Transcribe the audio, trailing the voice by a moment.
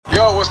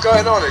Yo, what's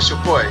going on? It's your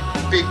boy,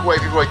 Big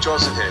Wavy Roy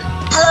Johnson here.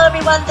 Hello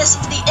everyone, this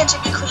is the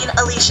interview queen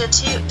Alicia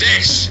too.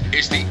 This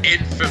is the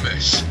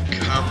infamous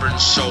Cameron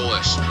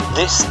Solis.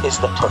 This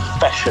is the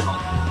professional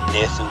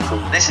Nathan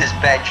Cruz. This is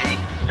Benji.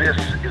 This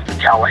is the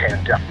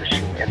Callahan Death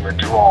Machine in the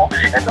draw,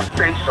 and the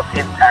face of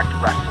Impact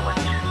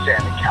Wrestling,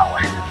 Sammy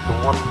Callahan. The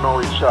one and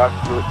only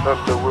chocolate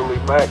Thunder Willie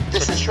Mack.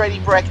 This is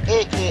Shreddy Breck,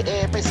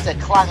 aka Mr.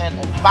 Clangin'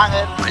 and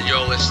Bangin'. And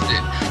you're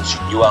listening to...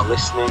 You are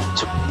listening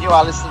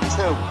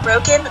to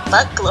Broken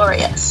but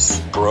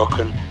Glorious.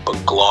 Broken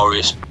but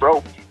Glorious.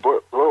 Broken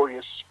but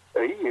Glorious.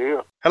 Hey,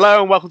 yeah.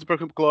 Hello and welcome to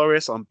Broken but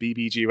Glorious on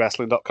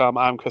bbgwrestling.com.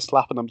 I'm Chris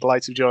Lapp and I'm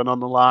delighted to be joined on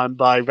the line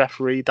by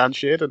referee Dan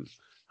Sheader.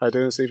 How are you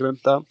doing this evening,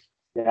 Dan?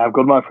 Yeah, I'm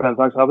good, my friend.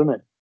 Thanks for having me.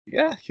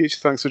 Yeah, huge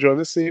thanks for joining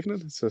this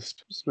evening.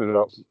 It's been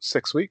about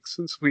 6 weeks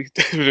since we've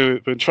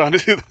been trying to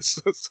do this.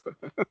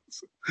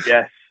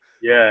 Yes,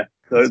 yeah.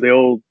 The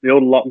old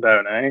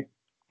lockdown, eh?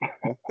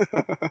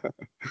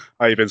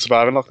 How you been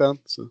surviving lockdown?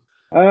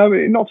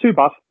 Not too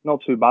bad.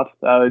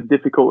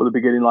 Difficult at the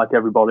beginning, like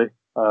everybody.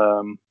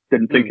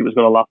 Didn't think it was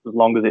going to last as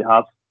long as it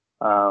has.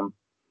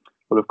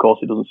 But of course,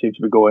 it doesn't seem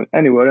to be going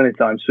anywhere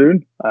anytime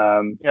soon.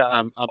 Yeah,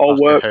 I'm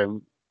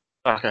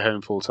back at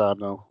home full time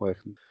now,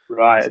 working.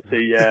 Right. So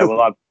yeah,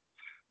 well,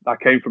 I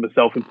came from a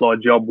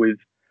self-employed job with,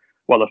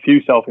 a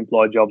few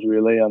self-employed jobs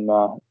really, and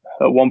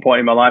at one point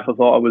in my life, I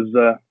thought I was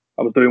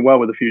doing well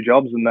with a few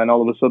jobs, and then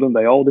all of a sudden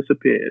they all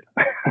disappeared.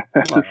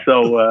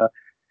 Wow.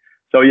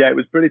 So yeah, it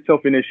was pretty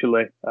tough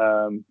initially,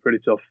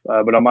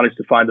 but I managed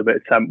to find a bit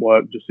of temp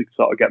work just to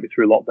sort of get me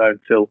through lockdown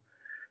till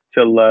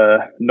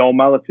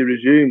normality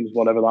resumes,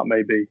 whatever that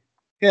may be.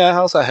 Yeah,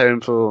 I was at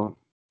home for,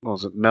 what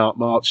was it,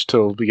 March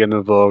till beginning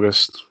of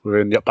August.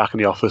 We're back in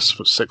the office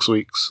for 6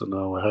 weeks, and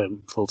now we're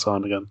home full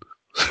time again.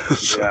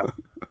 Yeah,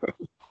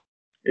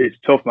 it's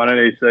tough, man. And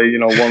it's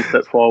one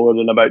step forward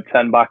and about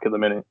 10 back at the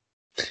minute.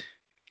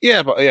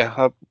 Yeah, but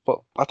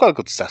I've got a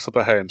good setup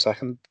at home, so I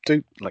can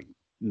do like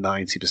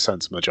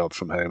 90% of my job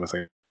from home, I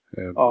think.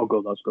 Oh,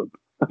 good, that's good.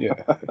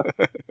 Yeah.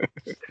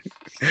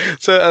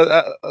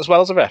 So, as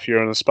well as a ref,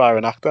 you're an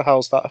aspiring actor.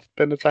 How's that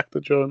been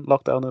affected during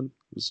lockdown? And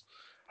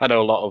I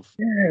know a lot of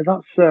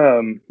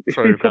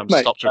programs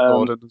stopped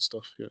recording and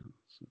stuff.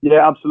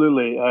 Yeah,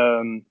 absolutely.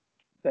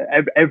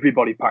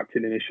 Everybody packed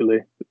in initially,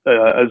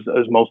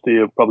 as most of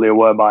you are probably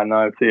aware by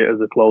now.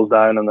 Theatres are closed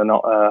down and they're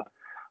not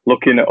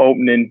looking at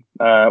opening.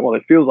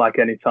 It feels like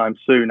any time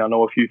soon. I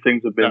know a few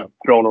things have been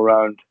thrown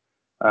around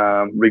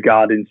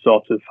regarding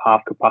sort of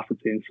half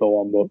capacity and so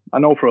on, but I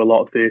know for a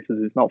lot of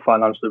theatres it's not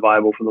financially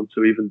viable for them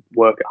to even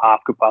work at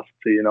half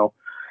capacity.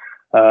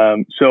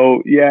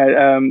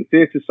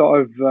 Theatre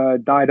sort of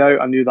died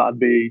out. I knew that'd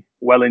be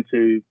well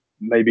into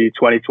maybe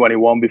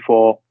 2021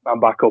 before I'm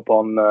back up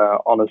on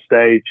a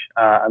stage,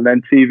 and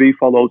then TV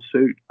followed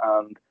suit.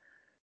 And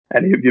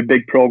any of your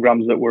big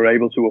programs that were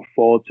able to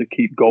afford to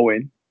keep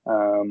going,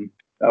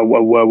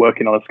 we're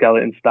working on a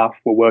skeleton staff.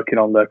 We're working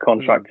on the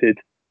contracted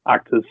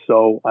actors,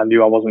 so I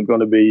knew I wasn't going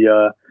to be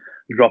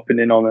dropping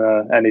in on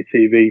any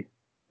TV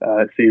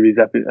series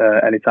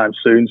anytime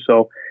soon.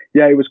 So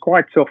yeah, it was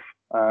quite tough.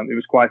 I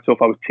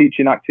was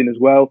teaching acting as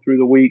well through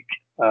the week.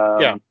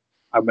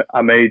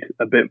 I made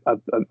a bit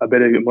of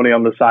money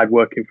on the side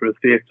working for a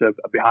theatre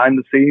behind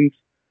the scenes.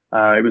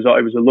 It was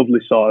a lovely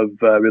sort of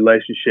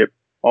relationship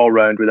all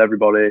round with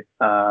everybody.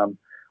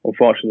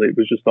 Unfortunately, it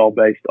was just all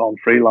based on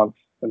freelance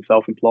and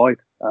self-employed.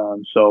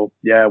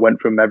 I went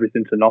from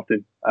everything to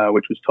nothing,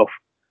 which was tough.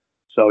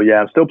 So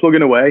yeah, I'm still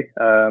plugging away,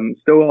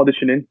 still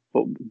auditioning,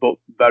 but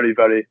very,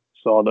 very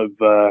sort of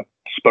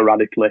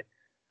sporadically.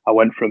 I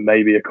went from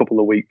maybe a couple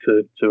of weeks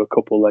to a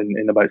couple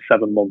in about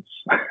 7 months.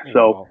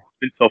 So it's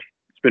been tough.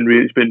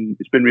 It's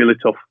been really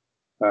tough.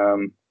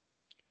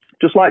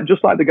 Just like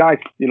the guys,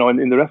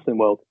 in the wrestling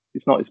world.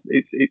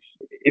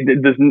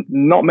 There's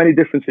not many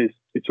differences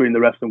between the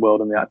wrestling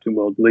world and the acting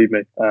world. Believe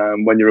me,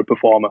 when you're a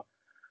performer.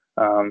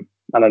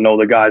 And I know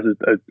the guys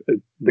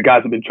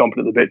have been chomping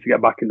at the bit to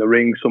get back in the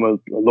ring. Some are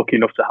lucky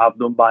enough to have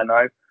done by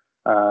now.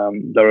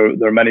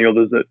 There are many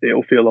others that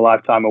it'll feel a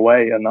lifetime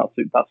away, and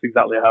that's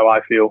exactly how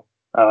I feel.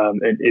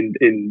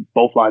 In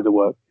both lines of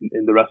work,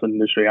 in the wrestling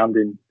industry and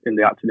in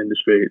the acting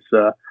industry,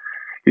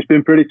 it's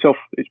been pretty tough.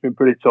 It's been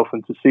pretty tough,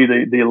 and to see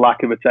the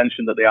lack of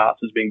attention that the arts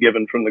has been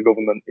given from the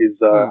government is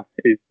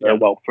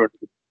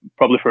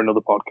probably for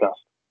another podcast.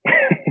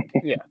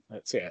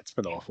 It's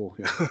been awful.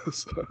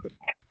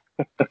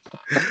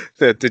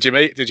 So, did you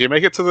make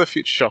it to the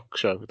Future Shock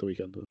show at the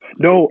weekend?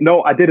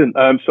 No, I didn't.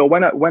 So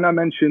when I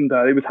mentioned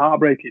it was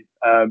heartbreaking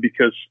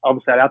because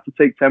obviously I had to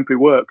take temporary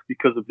work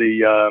because of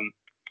the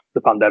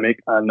pandemic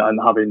and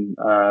having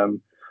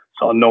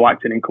sort of no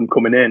acting income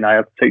coming in. I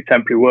had to take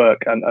temporary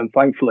work, and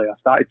thankfully I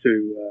started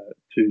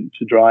to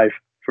drive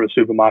for a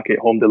supermarket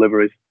home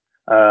deliveries,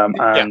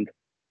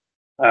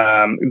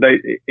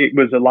 it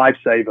was a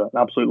lifesaver, an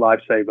absolute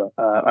lifesaver,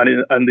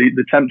 and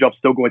the temp job's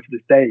still going to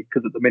this day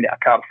because at the minute I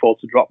can't afford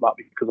to drop that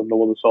because of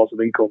no other source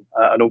of income.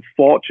 And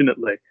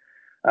unfortunately,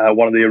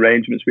 one of the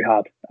arrangements we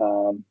had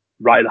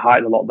right at the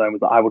height of the lockdown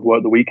was that I would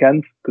work the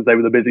weekends because they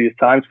were the busiest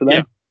times for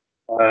them.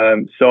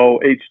 So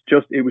it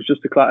was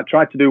just I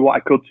tried to do what I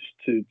could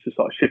to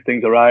sort of shift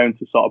things around,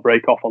 to sort of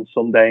break off on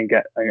Sunday and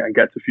get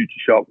to Future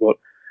Shock, but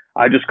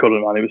I just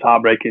couldn't, man. It was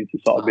heartbreaking to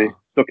sort of be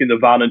stuck in the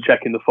van and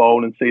checking the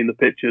phone and seeing the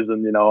pictures,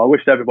 and I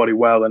wished everybody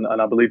well, and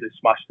I believe they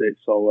smashed it.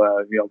 So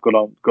good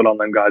on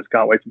them guys.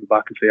 Can't wait to be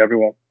back and see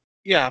everyone.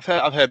 Yeah,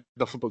 I've heard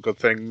nothing but good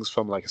things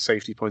from like a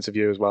safety point of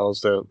view as well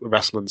as the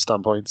wrestling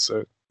standpoint.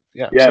 So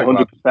yeah,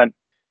 100%.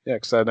 Yeah,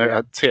 because I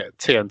know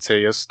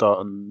TNT is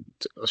starting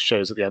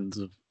shows at the end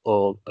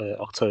of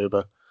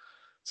October,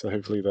 so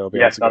hopefully they'll be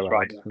able to go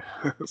right.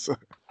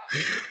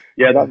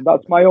 Yeah, so, that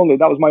was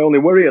my only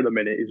worry at the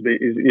minute is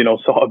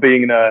sort of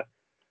being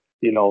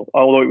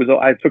although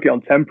I took it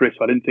on temporary,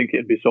 so I didn't think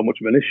it'd be so much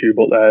of an issue,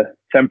 but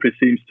temporary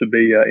seems to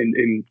be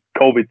in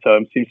COVID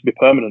terms seems to be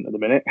permanent at the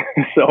minute.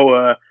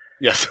 So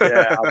yes,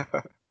 yeah,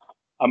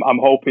 I'm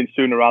hoping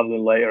sooner rather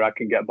than later I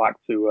can get back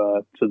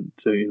to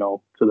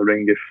the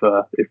ring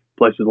if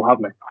places will have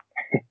me.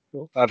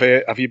 Cool. Have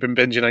you been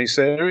binging any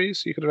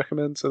series you could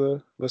recommend to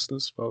the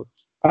listeners? Well,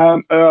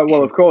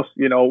 of course,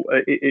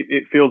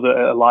 it feels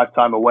a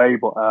lifetime away,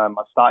 but I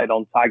started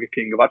on Tiger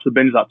King. I've actually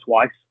binged that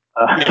twice.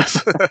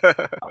 Yes.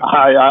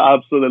 I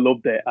absolutely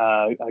loved it.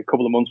 A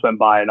couple of months went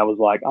by, and I was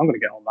like, I'm going to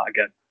get on that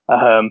again.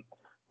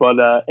 But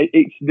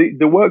it's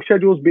the work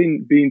schedule's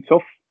been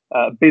tough.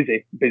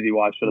 Busy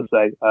wise, should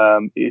I say.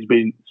 It's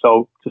been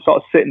so to sort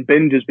of sit and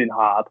binge has been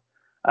hard,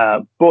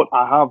 but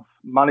I have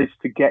managed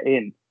to get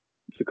in,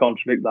 to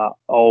contradict that,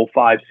 all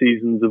 5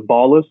 seasons of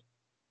Ballers.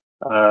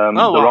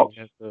 Rock.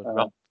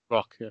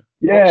 Yeah.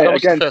 Yeah, that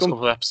was again, the first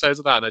couple of episodes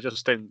of that, and it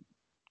just didn't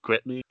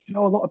grip me. A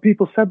lot of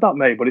people said that,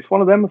 mate, but it's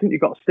one of them I think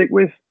you've got to stick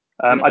with.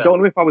 I don't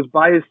know if I was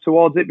biased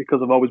towards it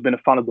because I've always been a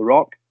fan of The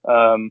Rock,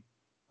 and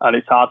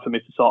it's hard for me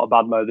to sort of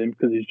badmouth him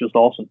because he's just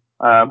awesome.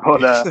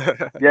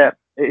 Yeah,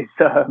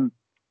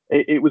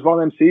 it was one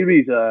of them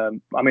series.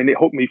 I mean, it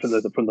hooked me from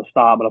the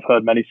start, but I've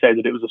heard many say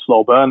that it was a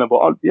slow burner.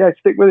 But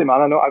stick with it,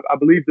 man. I know. I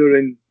believe they're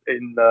in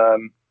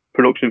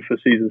production for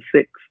season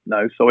 6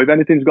 now. So if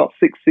anything's got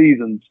 6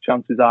 seasons,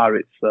 chances are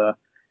it's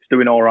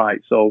doing all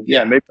right. So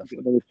maybe give it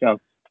another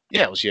chance.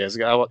 Yeah, it was years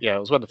ago. It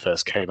was when it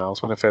first came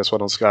out. When it first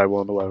went on Sky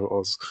One, or whatever it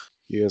was,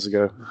 years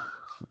ago.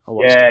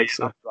 That's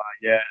right.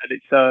 Yeah, and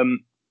it's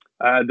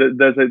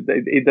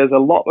there's a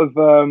lot of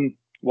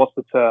what's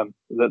the term?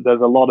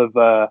 There's a lot of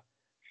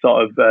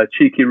sort of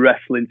cheeky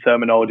wrestling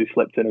terminology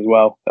slipped in as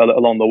well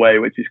along the way,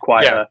 which is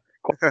quite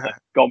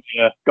got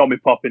me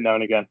popping now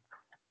and again.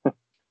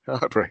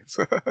 Great.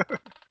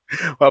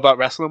 What about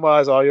wrestling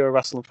wise? Are you a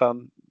wrestling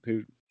fan?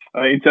 Who?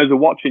 In terms of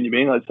watching, you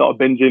mean like sort of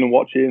binging and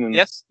watching? And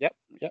yes. Yep.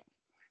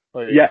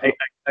 Oh, yeah.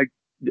 I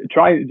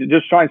try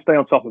and stay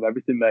on top of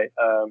everything, mate.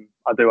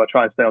 I do. I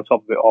try and stay on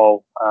top of it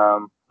all.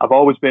 I've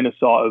always been a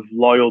sort of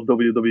loyal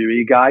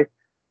WWE guy.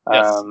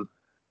 Yes.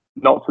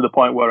 Not to the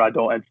point where I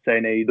don't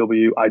entertain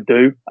AEW. I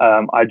do.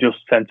 I just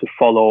tend to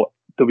follow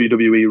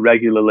WWE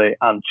regularly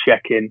and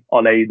check in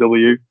on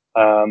AEW.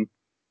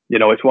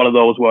 It's one of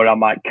those where I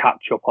might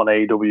catch up on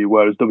AEW,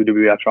 whereas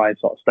WWE I try and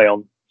sort of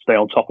stay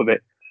on top of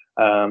it.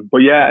 But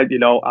yeah,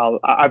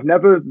 I've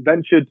never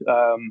ventured,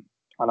 and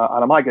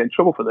I might get in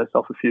trouble for this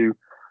off a few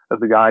of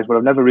the guys, but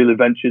I've never really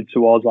ventured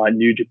towards like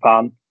New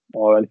Japan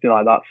or anything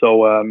like that.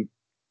 So,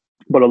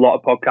 but a lot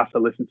of podcasts I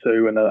listen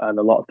to and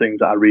a lot of things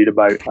that I read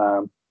about,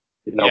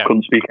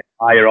 couldn't speak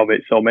higher of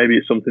it. So maybe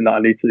it's something that I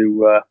need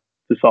to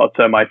sort of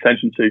turn my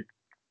attention to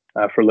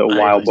for a little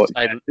while. But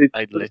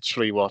I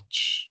literally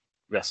watch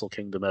Wrestle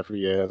Kingdom every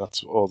year.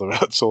 That's all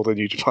the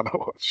New Japan I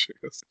watch.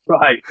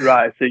 Right.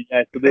 So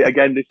yeah. So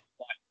again, this.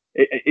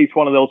 It's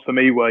one of those for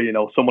me where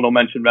someone will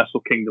mention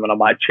Wrestle Kingdom and I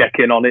might check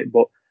in on it,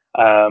 but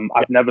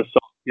I've never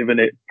sort of given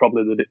it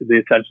probably the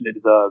attention it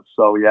deserves.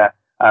 So yeah,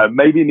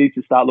 maybe need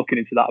to start looking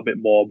into that a bit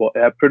more. But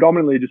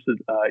predominantly just a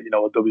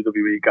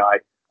WWE guy,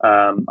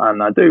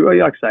 and I do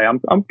like I say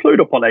I'm clued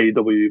up on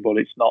AEW, but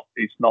it's not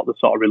the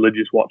sort of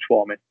religious watch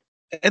for me.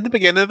 In the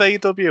beginning of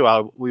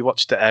AEW, we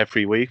watched it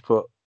every week,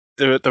 but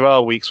there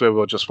are weeks where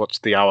we'll just watch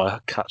the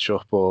hour catch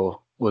up, or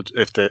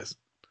if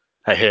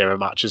I hear a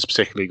match is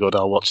particularly good,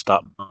 I'll watch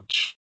that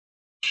match.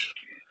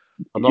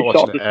 I'm not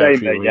watching it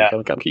every week.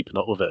 I'm keeping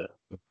up with it.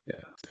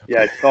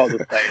 Yeah, it's sort of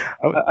the same.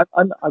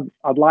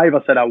 I'd lie if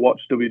I said I watch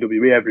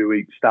WWE every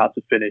week, start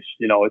to finish.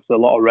 It's a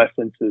lot of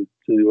wrestling to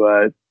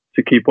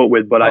keep up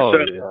with. But I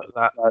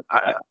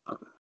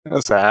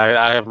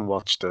haven't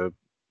watched a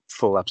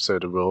full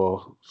episode of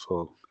Raw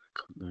for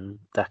a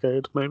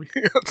decade, maybe.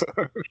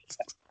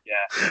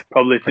 Yeah,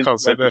 probably. I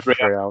can't sit there for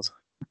 3 hours.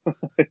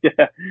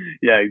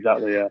 Yeah,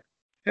 exactly. Yeah.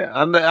 Yeah,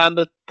 and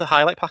the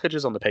highlight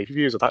packages on the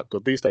pay-per-views are that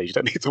good these days. You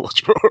don't need to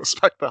watch Raw or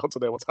SmackDown to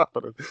know what's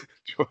happening.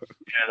 Yeah,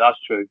 that's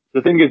true. The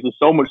thing is, there's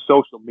so much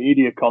social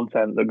media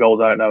content that goes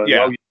out now.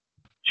 You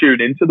tune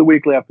into the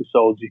weekly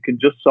episodes, you can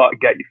just sort of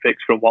get your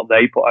fix from what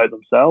they put out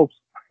themselves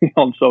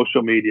on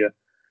social media.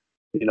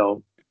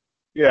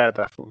 Yeah,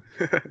 definitely.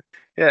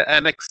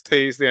 Yeah,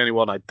 NXT is the only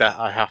one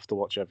I have to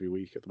watch every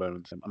week at the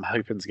moment. I'm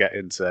hoping to get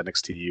into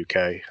NXT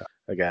UK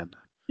again.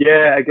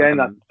 Yeah,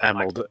 again,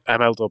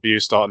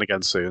 MLW starting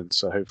again soon,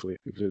 so hopefully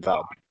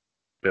that'll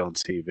be on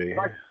TV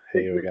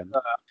here again.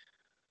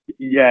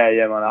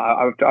 Yeah, man.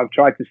 I've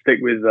tried to stick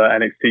with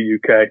NXT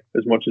UK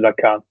as much as I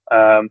can.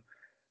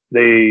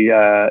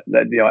 The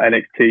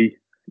NXT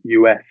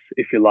US,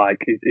 if you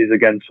like, is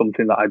again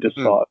something that I just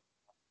sort of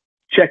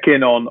check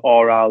in on,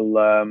 or I'll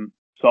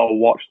sort of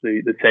watch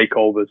the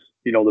takeovers.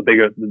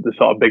 The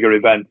sort of bigger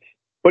events.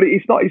 But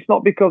it's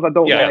not because I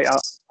don't like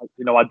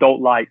I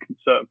don't like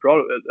certain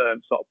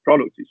sort of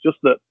products. It's just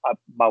that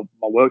my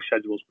work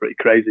schedule is pretty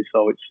crazy,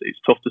 so it's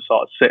tough to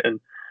sort of sit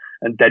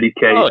and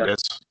dedicate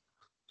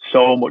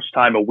so much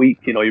time a week.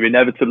 You're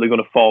inevitably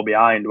going to fall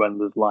behind when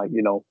there's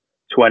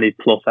 20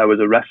 plus hours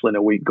of wrestling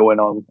a week going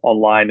on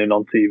online and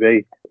on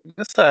TV.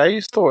 I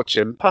used to watch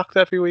Impact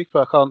every week,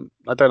 but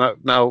I don't know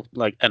now.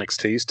 Like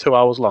NXT is 2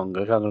 hours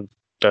longer. I kind of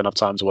don't have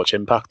time to watch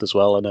Impact as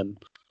well, and then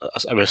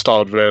I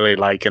started really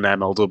liking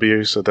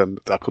MLW, so then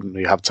I couldn't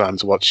really have time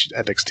to watch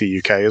NXT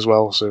UK as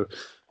well. So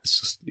it's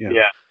just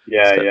yeah.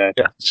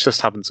 It's just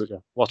having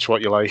to watch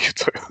what you like.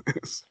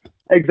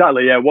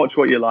 Exactly, yeah. Watch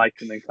what you like,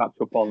 and then catch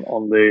up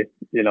on the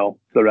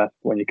the rest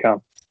when you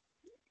can.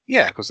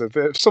 Yeah, because if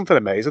something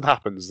amazing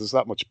happens, there's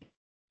that much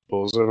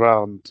buzz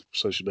around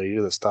social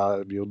media this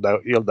time. You'll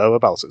know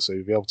about it, so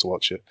you'll be able to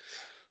watch it.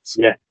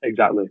 So. Yeah,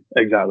 exactly.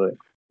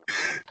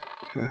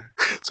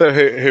 So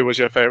who was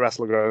your favourite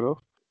wrestler growing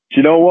up? Do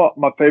you know what?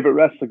 My favourite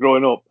wrestler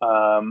growing up,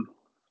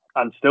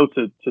 and still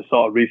to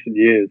sort of recent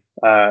years,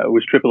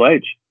 was Triple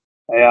H.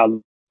 Yeah,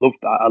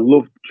 I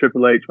loved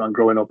Triple H, man,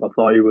 growing up. I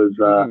thought he was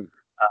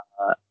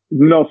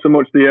not so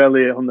much the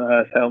early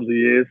Helmsley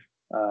years,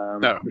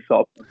 the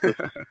sort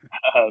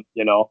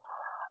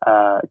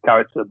of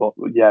character, but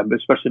yeah,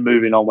 especially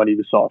moving on when he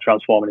was sort of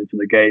transforming into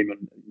the game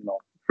and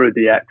through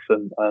DX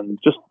and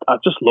I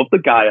just loved the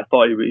guy. I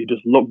thought he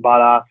just looked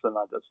badass, and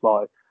I just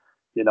thought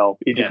he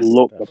just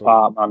looked the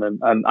part, man.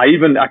 And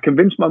I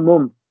convinced my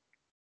mum,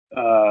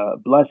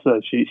 bless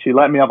her, she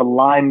let me have a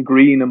lime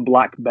green and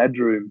black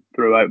bedroom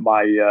throughout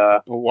my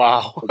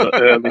the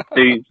early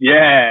teens.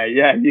 Yeah,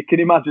 you can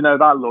imagine how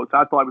that looked.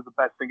 I thought it was the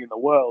best thing in the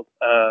world,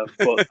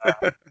 but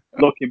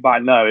looking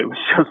back now, it was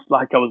just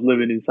like I was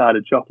living inside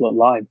a chocolate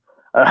lime.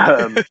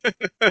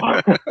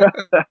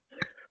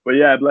 But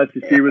yeah, bless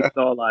her, she was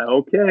sort of like,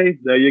 okay,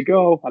 there you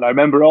go. And I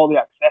remember all the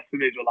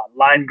accessories were like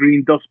lime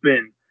green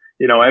dustbin,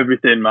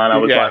 everything, man. I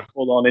was like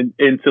full on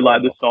into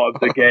like the sort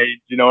of the game,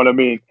 you know what I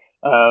mean?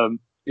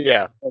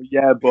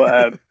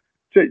 But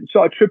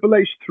sort of Triple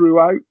H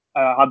throughout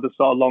had the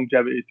sort of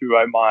longevity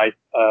throughout my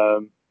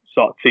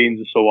sort of teens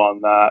and so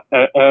on.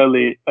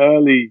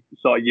 Early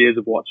sort of years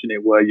of watching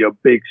it were your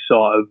big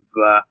sort of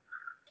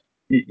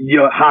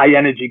your high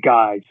energy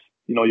guys,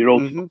 your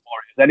Ultimate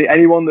Warriors.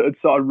 Anyone that had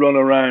sort of run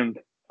around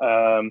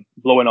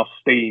blowing off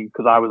steam,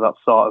 because I was that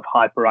sort of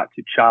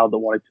hyperactive child that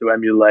wanted to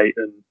emulate,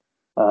 and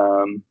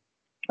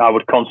I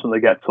would constantly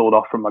get told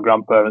off from my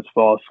grandparents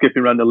for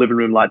skipping around the living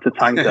room like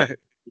Tatanka.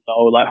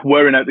 Like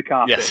wearing out the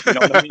carpet. Yes. You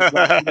know what I mean?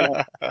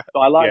 So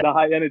I like the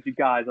high energy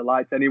guys. I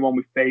liked anyone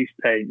with face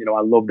paint.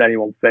 I loved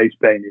anyone face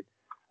painted.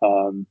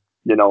 I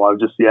was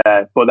just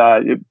But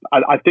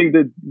I think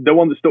that the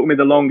one that stuck me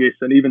the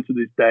longest, and even to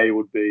this day,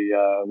 would be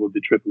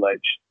Triple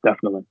H,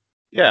 definitely.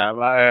 Yeah,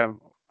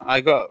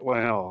 I got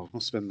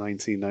must have been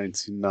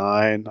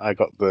 1999. I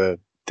got the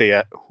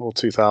DX or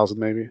 2000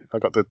 maybe. I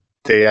got the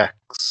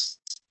DX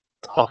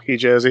hockey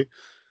jersey.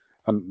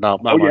 And now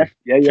my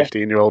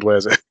 15-year-old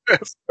wears it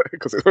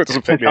because it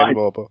doesn't fit me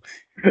anymore. But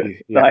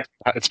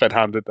it's been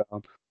handed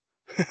down.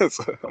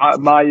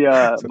 My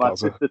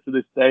sister to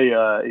this day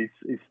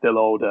is still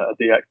owed a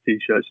DX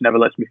t-shirt. She never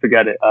lets me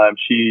forget it.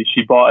 She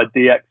bought a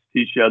DX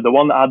t-shirt, the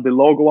one that had the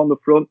logo on the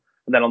front,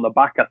 and then on the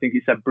back I think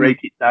it said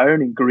 "Break It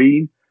Down" in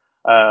green.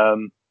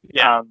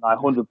 And I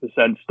 100%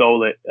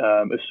 stole it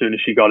as soon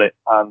as she got it.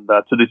 And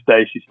to this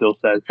day, she still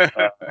says,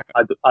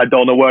 I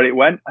don't know where it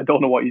went. I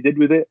don't know what you did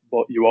with it,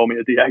 but you owe me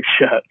a DX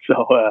shirt.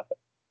 So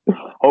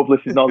hopefully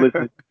she's not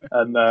listening,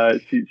 and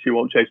she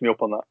won't chase me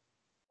up on that.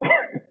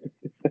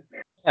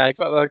 Yeah,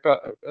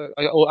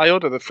 I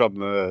ordered it from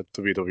the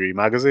WWE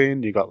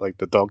magazine. You got like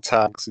the dog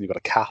tags, and you got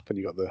a cap, and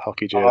you got the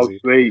hockey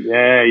jersey. Oh, sweet.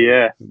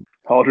 Yeah.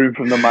 Ordering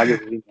from the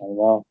magazine. Oh,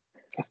 wow.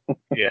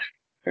 Yeah.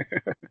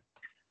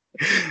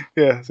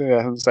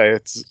 I'm saying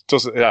it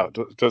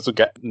doesn't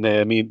get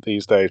near me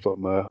these days, but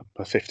my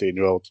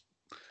 15-year-old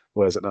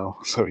wears it now.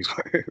 So he's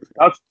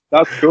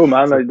that's cool,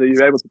 man. That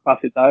you're able to pass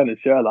it down and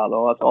share that,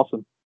 though. That's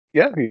awesome.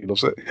 Yeah, he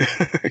loves it.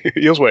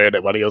 He was wearing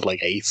it when he was like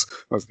 8.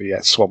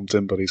 Swamped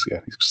him, but he's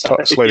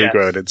slowly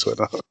growing into it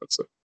now.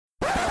 So.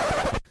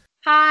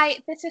 Hi,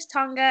 this is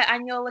Tonga,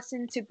 and you're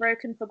listening to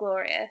Broken for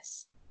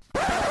Glorious.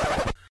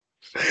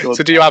 So,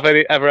 do you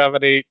ever have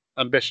any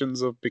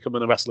ambitions of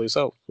becoming a wrestler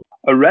yourself?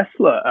 A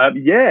wrestler?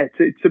 Yeah.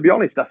 To be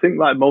honest, I think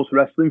like most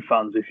wrestling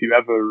fans, if you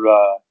ever,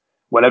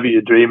 whenever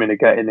you're dreaming of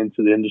getting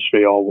into the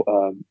industry, or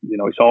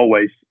it's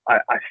always,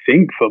 I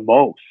think for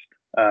most.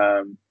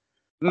 I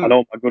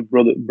know my good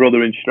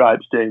brother in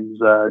stripes, James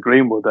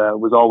Greenwood,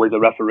 was always a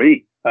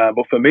referee,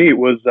 but for me it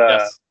was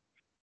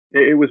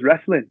it was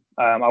wrestling.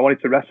 I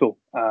wanted to wrestle.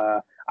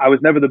 I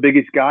was never the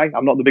biggest guy.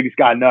 I'm not the biggest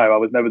guy now. I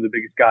was never the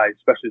biggest guy,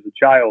 especially as a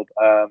child.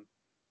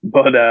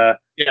 But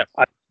Yeah.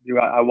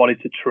 I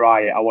wanted to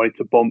try it. I wanted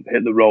to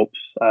hit the ropes.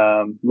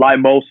 Like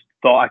most,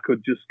 thought I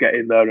could just get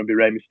in there and be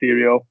Rey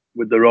Mysterio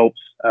with the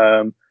ropes.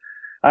 And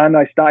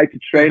I started to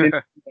train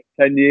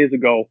 10 years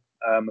ago.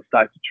 I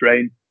started to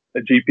train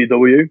at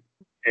GPW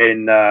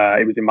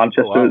it was in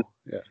Manchester. Oh,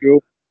 wow.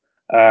 School.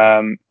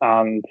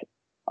 And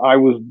I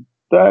was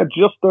there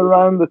just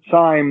around the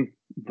time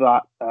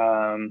that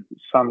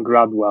Sam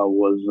Gradwell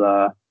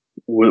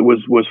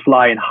was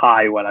flying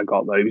high when I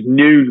got there. He was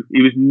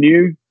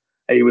new.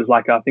 He was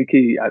like, I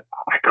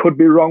could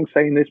be wrong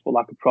saying this, but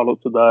like a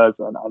product of theirs,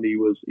 and he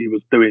was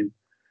doing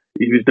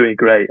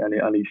great,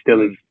 and he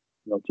still is,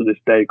 to this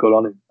day, good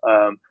on him.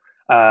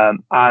 I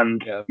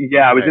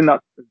was in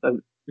that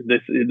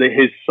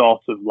his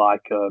sort of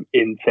like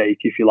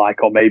intake, if you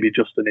like, or maybe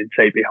just an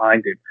intake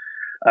behind him,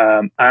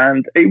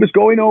 and it was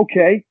going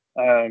okay.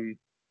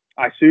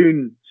 I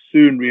soon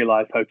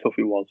realised how tough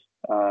it was,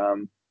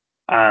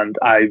 and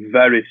I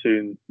very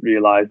soon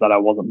realised that I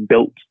wasn't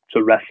built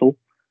to wrestle.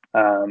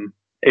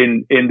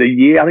 In the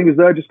year, I think it was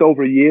there just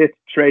over a year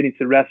training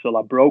to wrestle,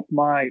 I broke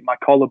my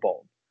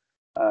collarbone.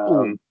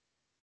 And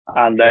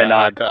then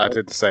I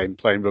did the same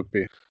playing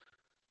rugby.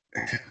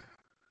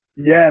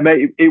 Yeah,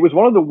 mate, it was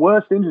one of the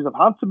worst injuries I've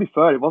had, to be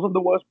fair. It wasn't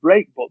the worst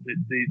break, but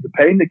the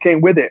pain that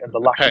came with it and the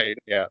lack of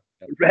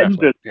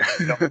horrendous.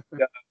 Yeah.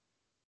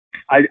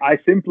 I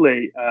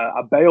simply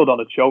I bailed on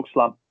a choke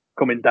slam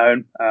coming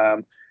down.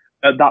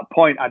 At that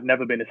point, I'd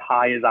never been as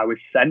high as I was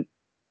sent.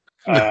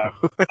 I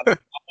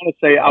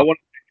want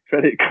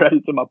to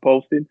credit to my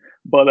posting,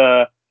 but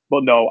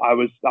no, I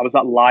was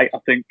that light. I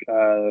think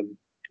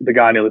the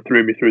guy nearly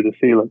threw me through the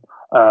ceiling,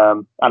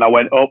 and I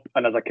went up,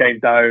 and as I came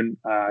down,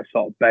 I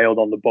sort of bailed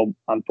on the bump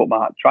and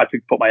tried to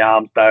put my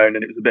arms down,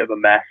 and it was a bit of a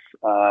mess,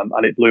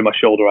 and it blew my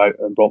shoulder out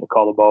and broke my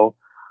collarbone.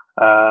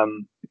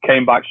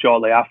 Came back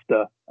shortly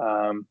after,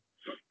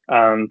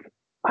 and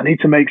I need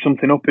to make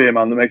something up here,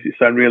 man, that makes it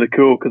sound really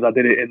cool, because I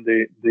did it in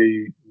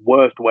the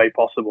worst way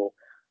possible.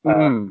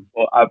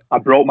 But I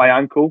broke my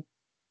ankle.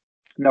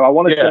 Now, I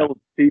want to tell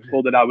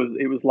people that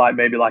it was like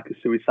maybe like a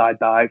suicide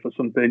dive or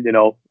something,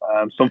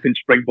 something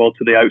springboard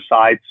to the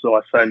outside, so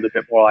I sound a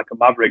bit more like a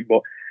maverick,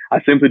 but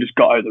I simply just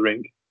got out of the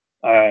ring.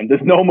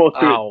 There's no more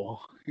to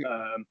it.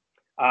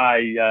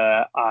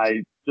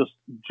 I just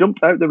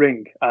jumped out the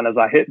ring, and as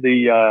I hit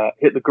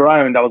the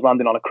ground, I was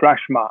landing on a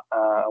crash mat,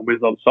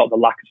 with sort of the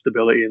lack of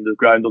stability in the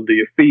ground under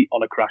your feet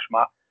on a crash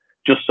mat,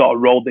 just sort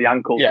of rolled the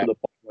ankle to the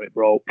point where it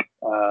broke.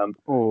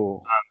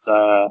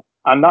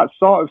 And that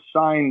sort of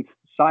signed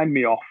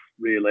me off,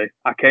 really.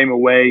 I came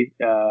away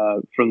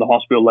from the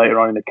hospital later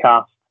on in a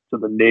cast to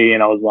the knee,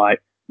 and I was like,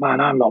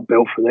 man, I'm not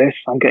built for this.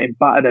 I'm getting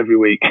battered every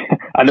week.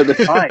 And at the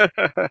time,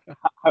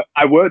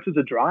 I worked as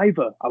a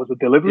driver. I was a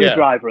delivery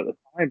driver at the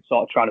time,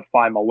 sort of trying to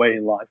find my way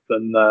in life.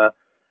 And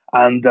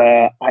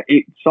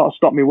it sort of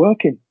stopped me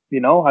working.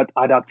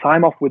 I'd had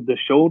time off with the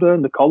shoulder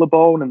and the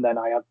collarbone, and then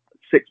I had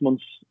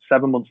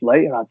 7 months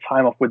later, I had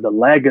time off with the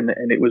leg, and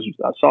it was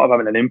sort of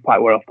having an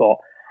impact where I thought,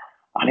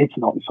 I need to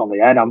knock this on the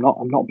head. I'm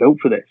not built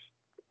for this.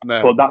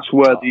 No. But that's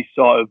where these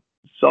sort of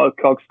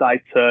cogs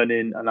started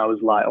turning, and I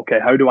was like, okay,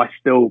 how do I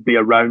still be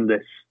around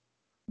this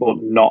but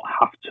not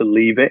have to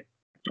leave it?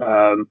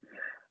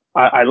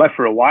 I left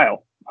for a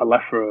while. I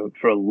left for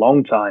a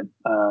long time.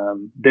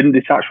 Didn't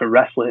detach from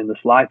wrestling in the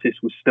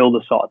slightest. Was still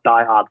the sort of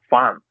diehard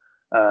fan.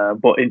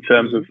 But in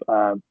terms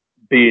of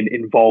being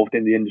involved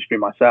in the industry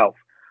myself,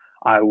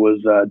 I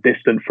was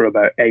distant for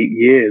about 8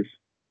 years.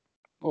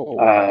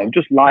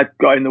 Just life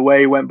got in the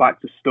way, went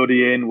back to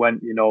studying,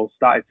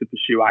 started to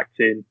pursue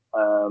acting,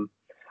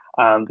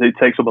 and it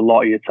takes up a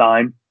lot of your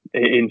time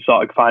in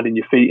sort of finding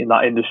your feet in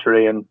that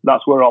industry, and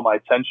that's where all my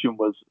attention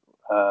was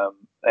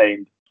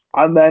aimed.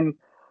 And then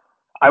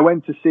I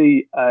went to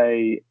see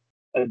a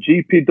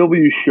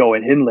GPW show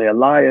in Hindley. I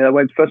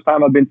went first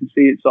time I've been to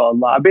see it. Sort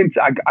of, I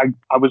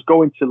was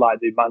going to like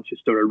the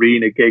Manchester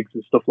Arena gigs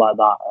and stuff like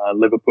that,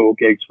 Liverpool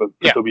gigs for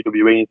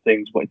WWE and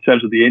things. But in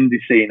terms of the indie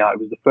scene, it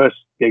was the first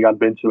gig I'd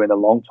been to in a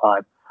long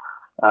time,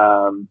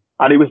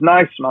 and it was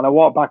nice, man. I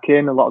walked back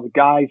in. A lot of the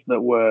guys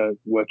that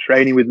were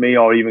training with me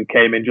or even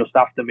came in just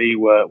after me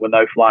were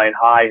now flying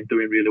high and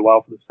doing really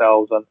well for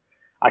themselves. And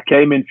I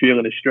came in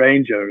feeling a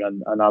stranger,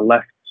 and I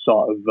left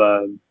sort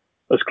of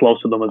as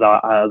close to them as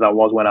I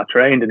was when I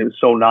trained, and it was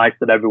so nice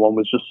that everyone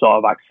was just sort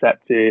of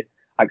accepted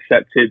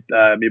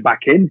me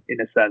back in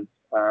a sense.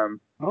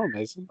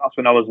 Amazing! That's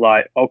when I was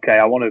like, okay,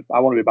 I want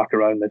to be back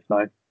around this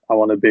now. I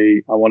want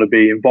to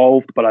be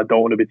involved, but I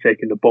don't want to be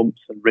taking the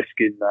bumps and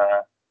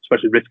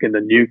especially risking the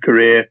new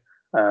career.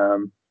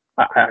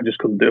 I just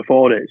couldn't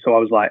afford it, so I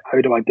was like, how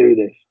do I do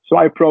this? So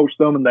I approached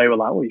them, and they were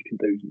like, well, you can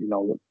do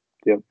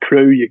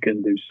crew, you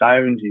can do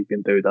sound, you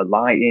can do the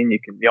lighting, you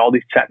can do all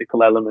these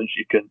technical elements,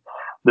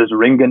 there's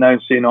ring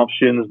announcing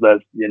options,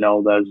 there's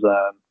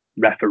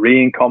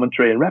refereeing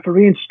commentary, and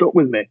refereeing stuck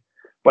with me,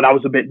 but I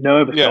was a bit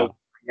nervous.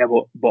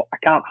 But I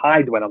can't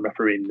hide when I'm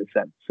refereeing in a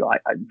sense. So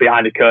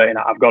behind the curtain,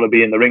 I've got to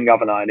be in the ring,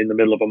 haven't I? And in the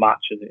middle of a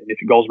match, and if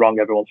it goes wrong,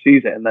 everyone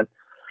sees it. And then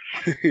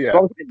Yeah. So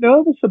I was a bit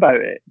nervous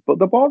about it. But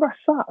the more I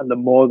sat and the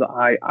more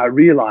that I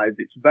realised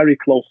it's very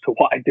close to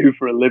what I do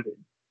for a living.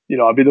 You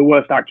know, I'd be the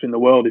worst actor in the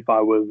world if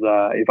I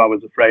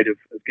was afraid of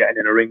getting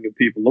in a ring and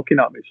people looking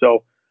at me.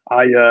 So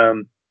I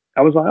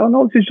was like, oh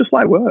no, this is just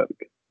like work.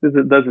 There's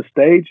a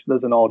stage,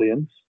 there's an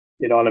audience.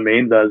 You know what I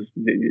mean? There's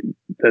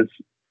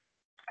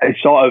a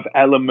sort of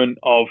element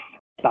of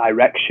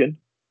direction.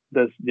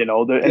 There's, you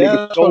know,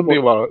 that's going to be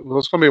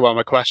one of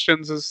my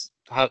questions. Is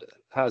how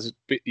has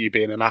you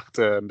being an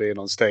actor and being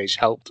on stage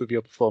helped with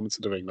your performance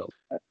in the ring?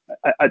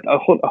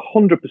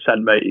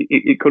 100%, mate.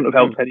 It couldn't have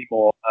helped any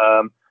more.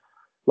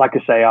 Like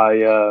I say,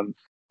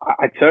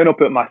 I turn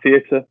up at my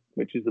theatre,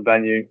 which is the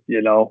venue.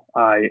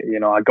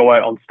 I go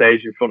out on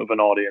stage in front of an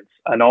audience,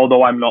 and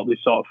although I'm not the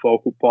sort of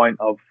focal point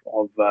of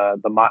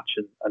the match,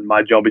 and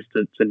my job is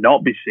to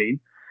not be seen,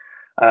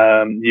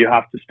 you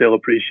have to still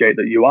appreciate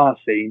that you are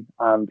seen,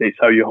 and it's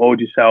how you hold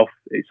yourself.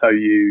 It's how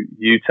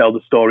you tell the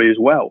story as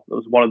well. That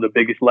was one of the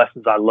biggest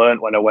lessons I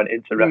learned when I went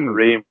into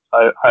refereeing.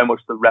 How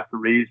much the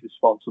referee is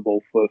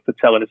responsible for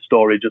telling a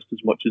story just as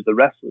much as the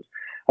wrestlers.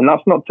 And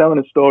that's not telling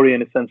a story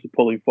in a sense of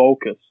pulling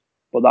focus,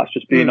 but that's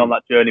just being on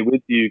that journey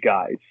with you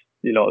guys,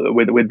 you know,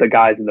 with the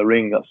guys in the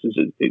ring.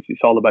 It's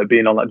all about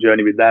being on that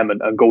journey with them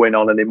and going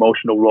on an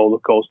emotional roller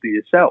coaster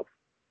yourself.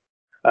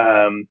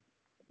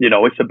 You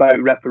know, it's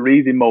about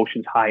referees'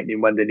 emotions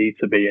heightening when they need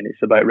to be, and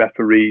it's about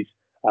referees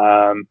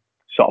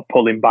sort of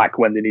pulling back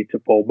when they need to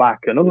pull back.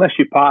 And unless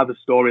you're part of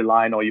a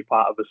storyline or you're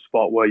part of a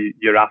spot where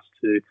you're asked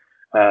to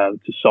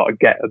sort of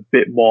get a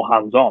bit more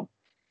hands-on,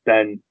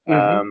 then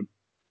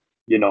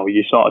you know,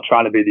 you're sort of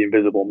trying to be the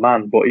invisible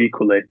man, but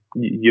equally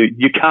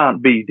you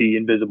can't be the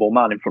invisible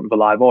man in front of a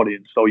live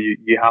audience. So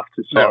you have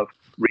to sort of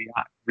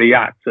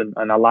react.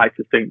 And I like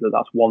to think that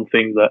that's one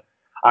thing that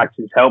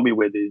acting's helped me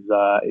with is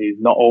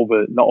not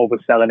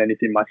overselling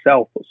anything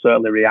myself, but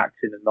certainly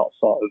reacting and not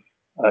sort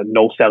of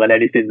no selling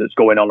anything that's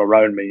going on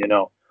around me, you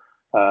know.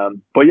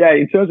 But yeah,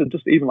 in terms of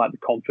just even like the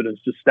confidence,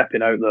 just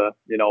stepping out there,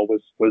 you know,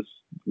 was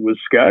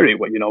scary.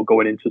 When, you know,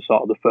 going into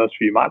sort of the first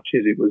few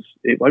matches,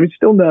 it's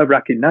still nerve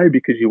wracking now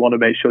because you want to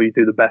make sure you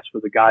do the best for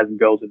the guys and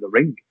girls in the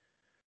ring.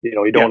 You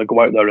know, you don't want to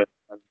go out there and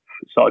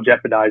sort of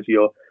jeopardize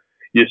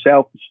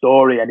yourself, the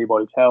story,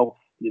 anybody's health,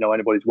 you know,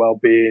 anybody's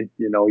well-being.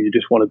 You know, you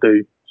just want to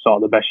do sort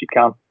of the best you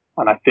can.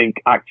 And I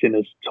think acting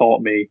has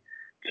taught me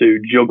to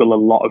juggle a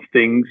lot of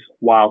things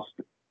whilst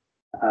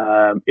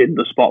in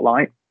the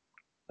spotlight.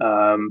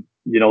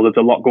 You know, there's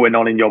a lot going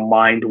on in your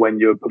mind when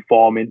you're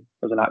performing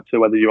as an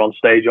actor, whether you're on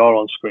stage or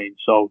on screen.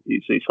 So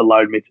it's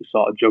allowed me to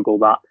sort of juggle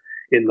that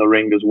in the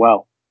ring as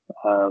well.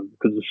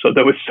 Because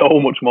there was so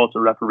much more to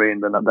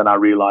refereeing than I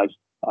realised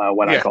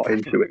when I got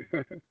into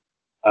it.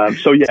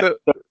 Certainly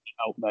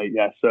helped, mate.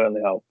 Yeah,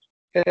 certainly helped.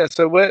 Yeah.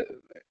 So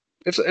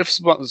if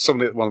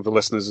one of the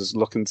listeners is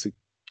looking to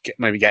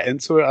get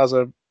into it as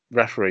a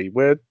referee,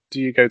 where do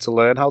you go to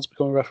learn how to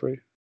become a referee?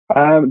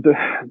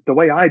 The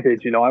way I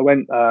did, you know, I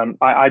went.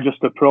 I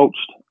just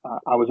approached.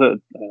 I was at,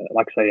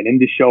 like I say, an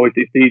indie show.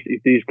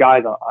 If these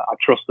guys, I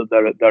trust that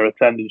they're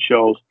attending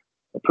shows.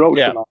 Approach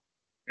them,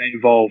 get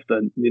involved,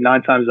 and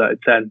 9 times out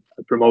of 10,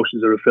 the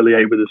promotions are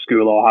affiliated with a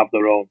school or have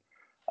their own.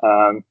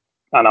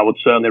 And I would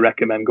certainly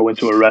recommend going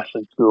to a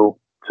wrestling school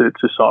to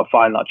sort of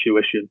find that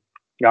tuition.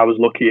 I was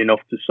lucky enough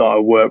to sort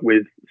of work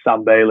with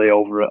Sam Bailey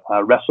over at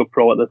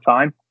WrestlePro at the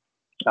time,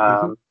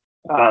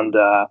 and.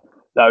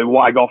 Now,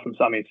 what I got from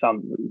Sam,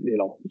 you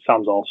know,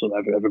 Sam's awesome.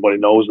 Everybody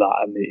knows that,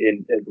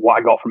 and what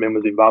I got from him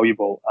was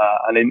invaluable.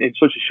 And in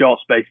such a short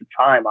space of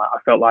time, I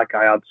felt like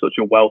I had such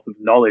a wealth of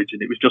knowledge,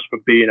 and it was just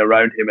from being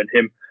around him and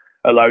him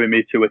allowing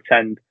me to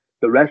attend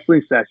the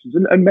wrestling sessions.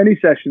 And many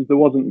sessions there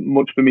wasn't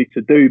much for me to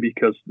do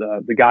because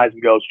the guys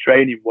and girls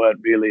training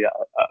weren't really at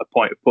a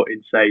point of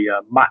putting, say,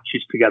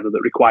 matches together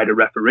that required a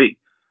referee.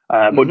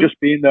 But just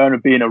being there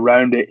and being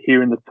around it,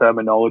 hearing the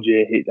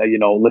terminology, you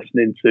know,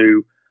 listening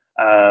to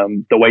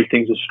the way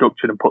things are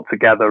structured and put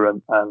together,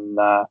 and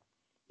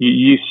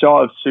you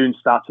sort of soon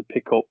start to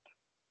pick up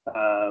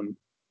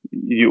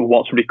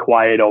what's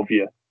required of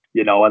you,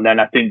 you know. And then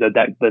I think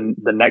that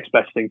the next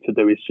best thing to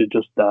do is to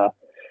just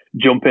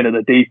jump in at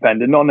the deep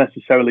end and not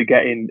necessarily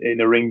get in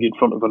a ring in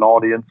front of an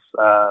audience,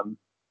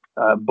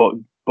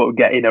 but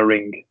get in a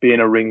ring, be in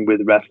a ring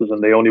with wrestlers.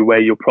 And the only way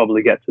you'll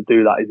probably get to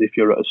do that is if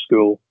you're at a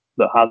school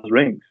that has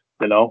rings,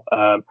 you know.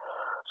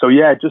 So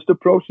yeah, just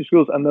approach the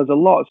schools, and there's a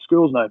lot of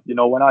schools now. You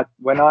know, when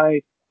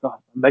I I'm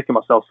making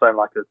myself sound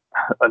like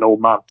an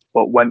old man,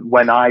 but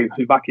when I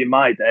back in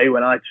my day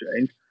when I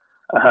trained,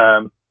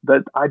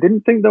 that I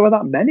didn't think there were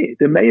that many.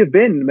 There may have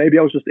been, maybe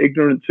I was just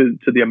ignorant to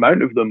the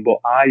amount of them, but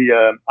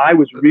I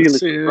was really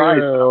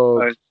surprised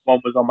when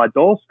one was on my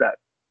doorstep.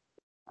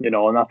 You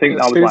know, and I think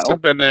that was like, there's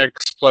been an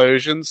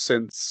explosion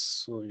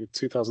since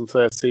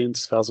 2013,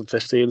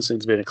 2015.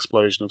 Seems to be an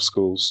explosion of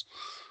schools.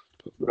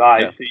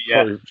 Right.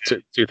 Yeah.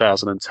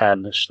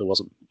 2010-ish. There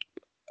wasn't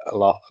a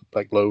lot,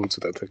 like loads,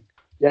 I don't think.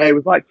 Yeah, it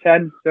was like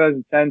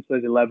 2010,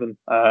 2011.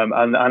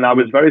 And I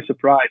was very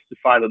surprised to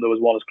find that there was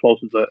one as close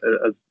as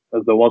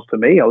there was to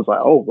me. I was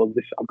like, oh, well,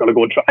 I've got to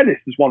go and try this.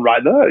 There's one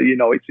right there. You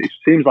know, it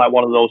seems like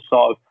one of those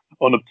sort of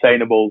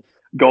unobtainable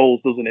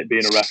goals, doesn't it?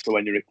 Being a wrestler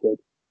when you're a kid.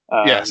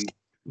 Yes.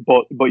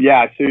 But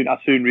yeah, I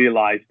soon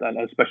realised, and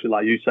especially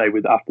like you say,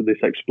 with after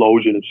this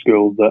explosion of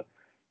schools, that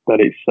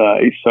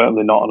it's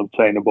certainly not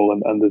unobtainable,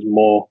 and there's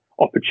more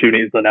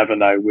opportunities than ever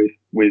now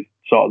with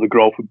sort of the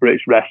growth of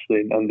British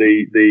wrestling and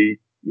the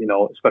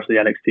especially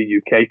NXT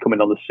UK coming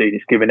on the scene.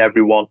 It's giving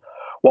everyone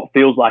what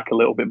feels like a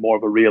little bit more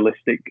of a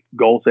realistic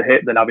goal to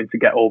hit than having to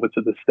get over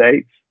to the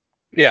States.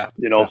 Yeah,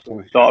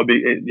 so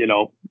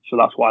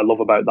that's what I love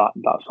about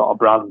that sort of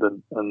brand,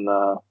 and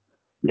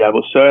yeah,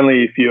 but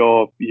certainly if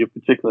you're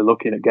particularly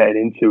looking at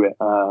getting into it,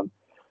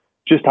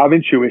 just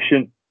having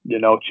tuition.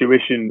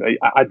 Tuition.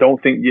 I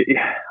don't think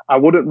I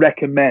wouldn't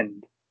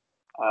recommend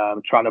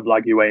trying to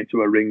blag your way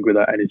into a ring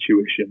without any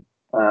tuition.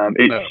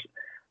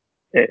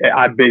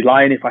 I'd be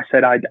lying if I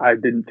said I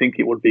didn't think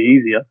it would be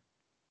easier,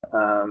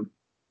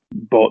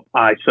 but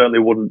I certainly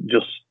wouldn't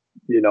just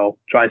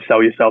try and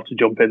sell yourself to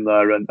jump in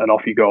there and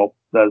off you go.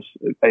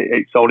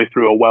 It's only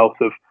through a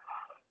wealth of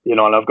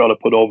and I've got to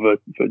put over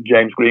for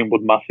James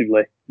Greenwood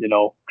massively.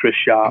 Chris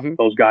Sharp,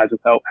 those guys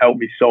have helped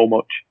me so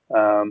much.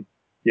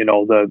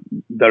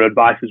 Their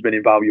advice has been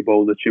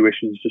invaluable. The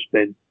tuition's just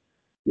been,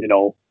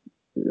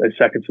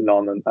 second to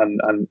none.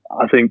 And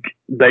I think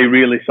they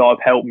really sort of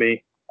helped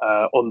me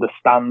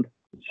understand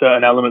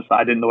certain elements that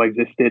I didn't know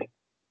existed.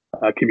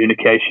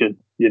 Communication,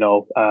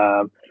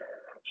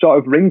 sort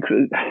of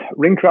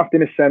ringcraft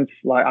in a sense.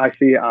 Like I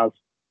see it as,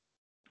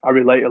 I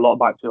relate a lot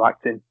back to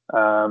acting,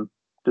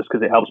 just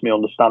because it helps me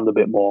understand a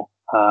bit more.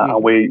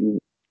 And we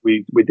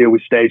deal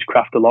with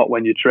stagecraft a lot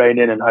when you're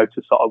training, and how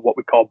to sort of what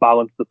we call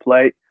balance the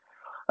plate.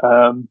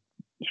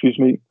 Excuse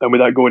me. And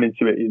without going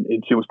into it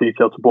in too much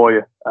detail to bore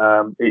you,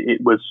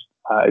 it was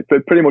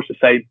pretty much the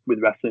same with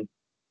wrestling.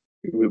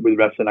 With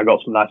wrestling, I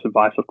got some nice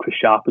advice of Chris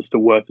Sharp as to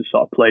where to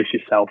sort of place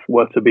yourself,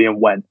 where to be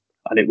and when.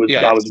 And it was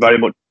I was very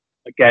much,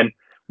 again,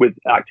 with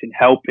acting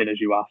helping, as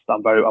you asked, I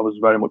was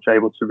very much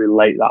able to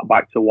relate that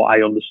back to what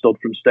I understood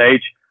from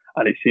stage,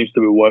 and it seems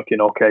to be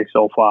working okay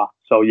so far.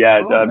 So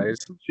yeah,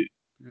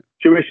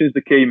 tuition is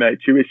the key, mate.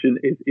 Tuition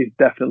is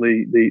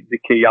definitely the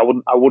key. I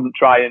wouldn't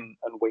try and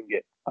wing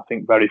it. I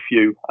think very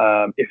few,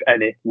 if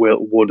any,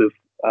 would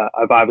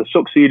have either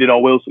succeeded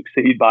or will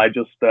succeed by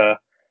just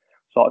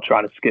sort of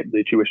trying to skip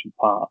the tuition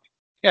part.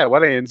 Yeah,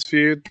 when I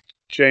interviewed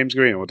James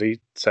Greenwood, he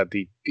said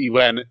he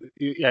wanted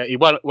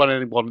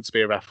to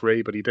be a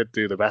referee, but he did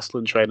do the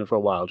wrestling training for a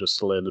while just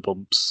to learn the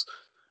bumps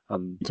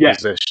and the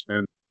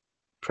positioning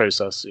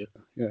process.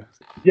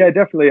 Yeah,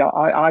 definitely.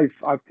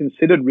 I've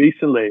considered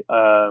recently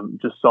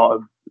just sort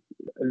of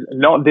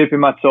not dipping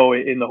my toe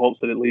in the hopes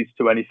that it leads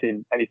to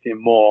anything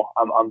more.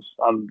 I'm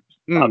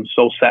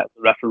so set as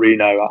a referee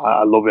now.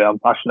 I love it. I'm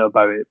passionate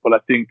about it. But I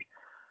think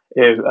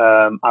if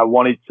I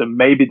wanted to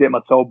maybe dip my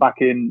toe back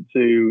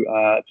into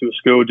to a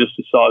school just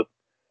to sort of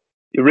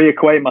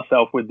reacquaint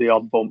myself with the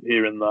odd bump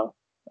here and there.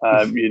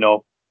 You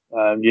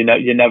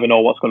never know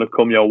what's going to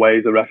come your way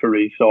as a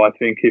referee. So I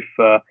think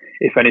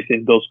if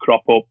anything does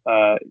crop up,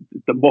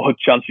 the more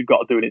chance you've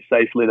got of doing it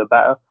safely, the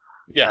better.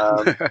 Yeah.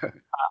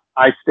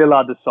 I still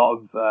had a sort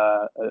of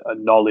a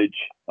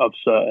knowledge of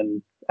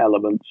certain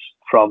elements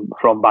from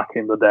back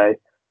in the day,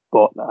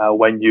 but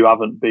when you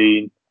haven't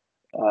been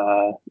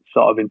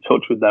sort of in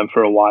touch with them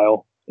for a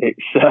while,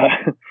 it's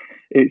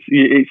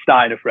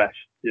starting afresh.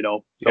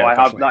 So I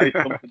have that is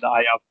something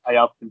that I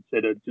have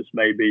considered, just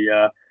maybe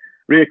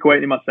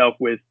reacquainting myself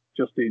with,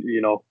 just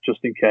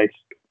in case.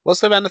 Was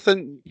there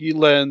anything you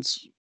learned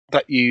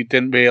that you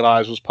didn't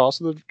realise was part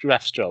of the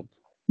ref's job?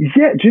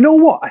 Yeah, do you know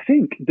what? I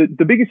think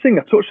the biggest thing,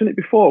 I touched on it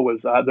before, was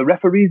the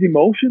referee's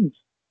emotions.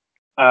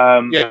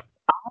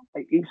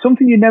 It's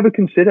something you never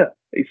consider.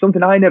 It's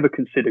something I never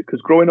considered,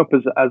 because growing up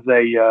as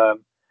a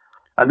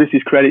and this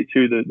is credit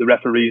to the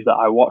referees that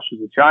I watched as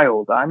a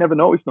child, I never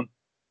noticed them.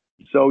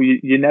 So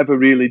you never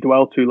really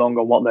dwell too long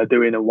on what they're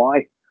doing and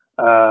why.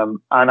 And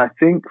I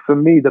think for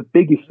me, the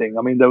biggest thing,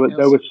 I mean, there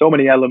were so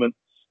many elements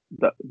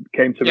that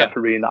came to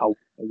refereeing that I was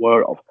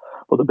aware of,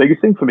 but the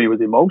biggest thing for me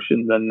was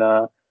emotions. And,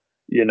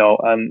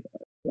 and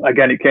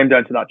again, it came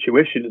down to that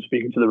tuition and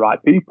speaking to the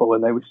right people.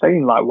 And they were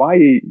saying, like,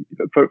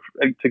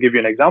 to give you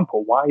an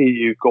example, why are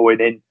you going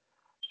in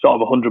sort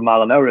of 100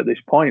 mile an hour at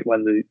this point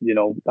when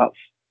that's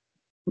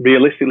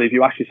realistically, if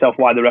you ask yourself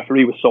why the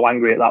referee was so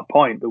angry at that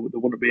point, there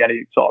wouldn't be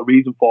any sort of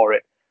reason for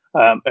it.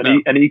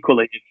 And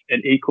equally,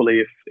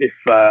 if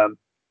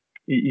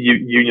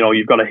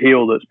you've got a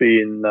heel that's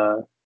being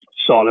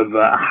sort of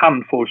a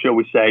handful, shall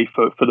we say,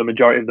 for the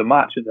majority of the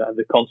match, and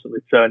they're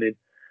constantly turning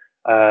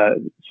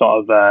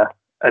sort of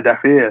a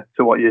deaf ear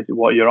to what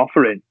you're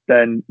offering,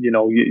 then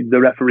the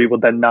referee will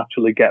then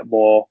naturally get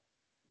more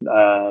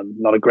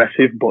not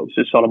aggressive, but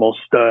just sort of more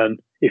stern,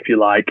 if you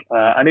like.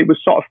 And it was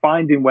sort of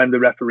finding when the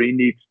referee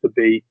needs to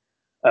be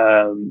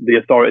the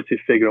authoritative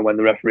figure and when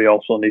the referee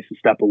also needs to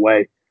step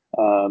away.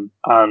 And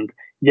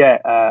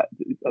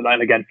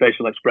again,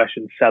 facial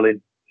expression,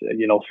 selling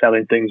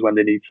things when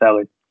they need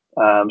selling.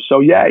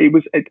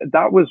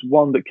 That was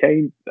one that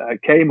came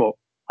up.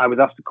 I was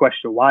asked the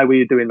question, why were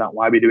you doing that?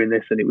 Why were you doing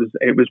this? And it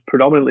was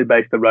predominantly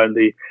based around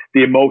the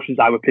emotions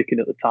I was picking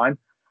at the time.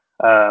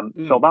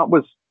 So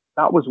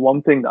that was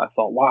one thing that I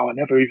thought, wow, I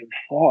never even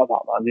thought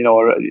about that.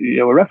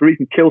 A referee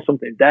can kill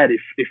something dead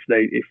if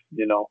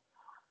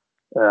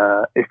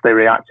they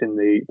react in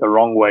the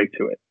wrong way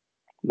to it.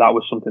 That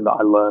was something that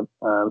I learned.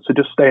 So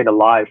just staying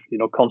alive,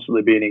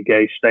 constantly being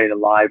engaged, staying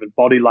alive, and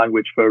body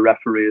language for a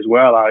referee as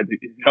well. I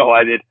did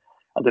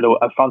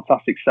a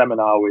fantastic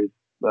seminar with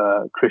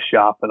Chris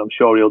Sharp, and I'm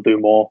sure he'll do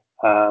more.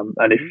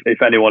 And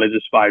if anyone is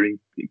aspiring,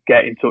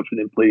 get in touch with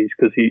him, please,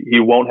 because he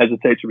won't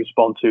hesitate to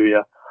respond to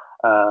you.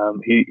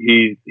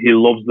 He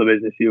loves the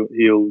business. He'll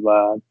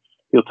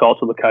talk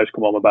till the cows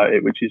come home about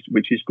it, which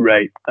is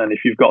great. And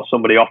if you've got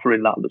somebody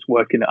offering that's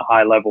working at a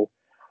high level,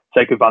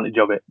 take advantage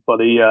of it. But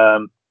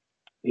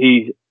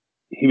he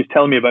was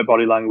telling me about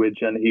body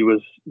language, and he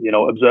was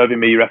observing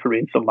me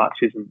refereeing some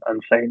matches and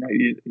saying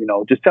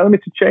just telling me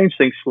to change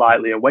things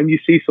slightly. And when you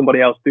see somebody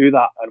else do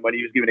that, and when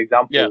he was giving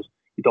examples,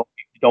 you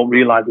don't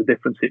realize the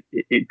difference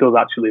it does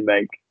actually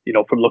make.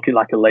 From looking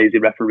like a lazy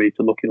referee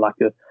to looking like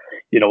a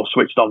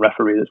switched on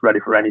referee that's ready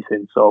for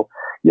anything. So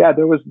yeah,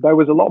 there was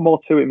a lot more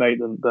to it, mate,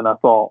 than I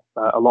thought.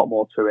 A lot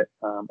more to it.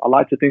 I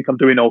like to think I'm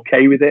doing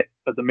okay with it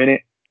at the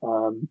minute.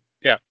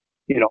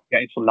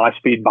 Getting some nice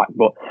feedback,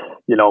 but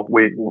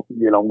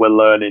we're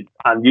learning,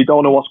 and you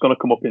don't know what's going to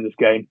come up in this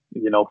game.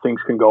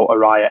 Things can go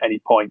awry at any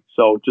point.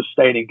 So just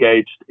staying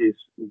engaged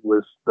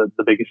was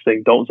the biggest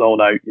thing. Don't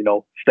zone out.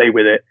 Stay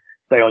with it.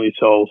 Stay on your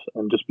toes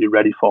and just be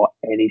ready for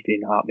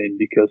anything happening,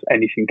 because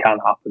anything can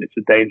happen. It's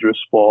a dangerous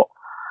sport,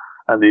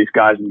 and these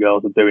guys and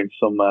girls are doing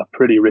some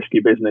pretty risky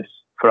business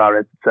for our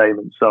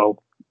entertainment.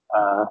 So,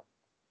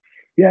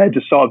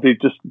 just sort of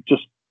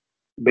just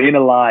being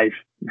alive,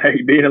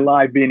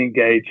 being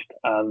engaged,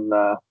 and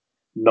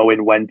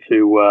knowing when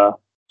to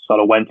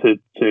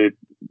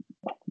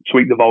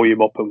tweak the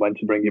volume up and when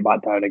to bring it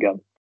back down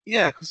again.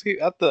 Yeah, because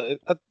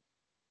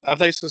I've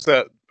noticed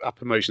that at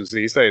promotions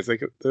these days,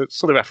 the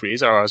sort of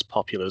referees are as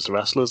popular as the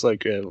wrestlers.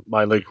 Like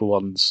my local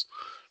ones,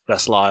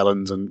 Wrestle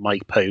Island and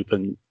Mike Pope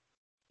and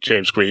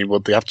James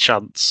Greenwood, they have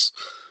chants.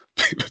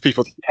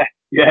 People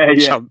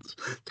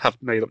have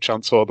made up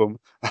chants for them.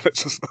 And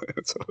it's just I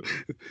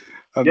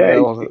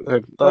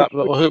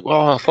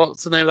thought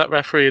the name of that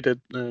referee who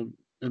did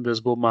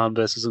Invisible Man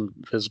versus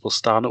Invisible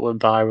Stan that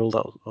went viral.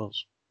 That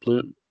was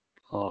Blue.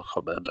 Oh, I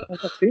can't remember.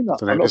 I've seen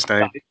that. His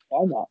name.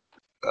 Oh,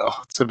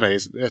 it's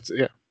amazing.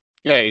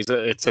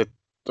 It's at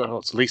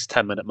least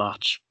 10-minute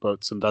match, but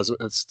it's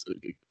the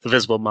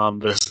Invisible Man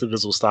versus the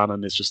Invisible Stan,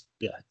 and it's just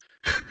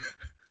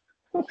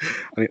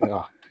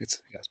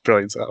it's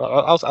brilliant.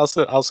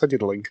 I'll send you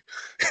the link.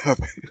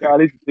 Yeah, I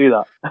need to do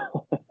that.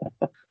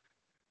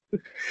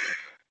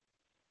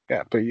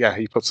 Yeah, but yeah,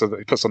 he puts on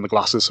the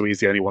glasses, so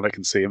he's the only one that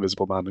can see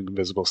Invisible Man and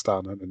Invisible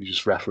Stan, and he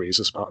just referees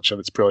this match, and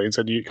it's brilliant.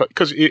 And you can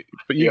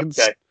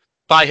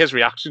by his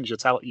reactions, you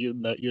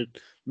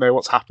know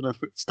what's happening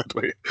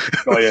instantly.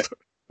 Got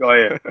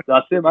you.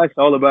 That's it, mate. It's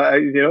all about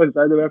it's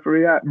how the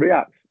referee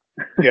reacts.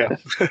 Yeah.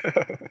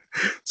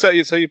 So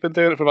you've been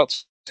doing it for about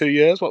 2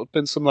 years. What have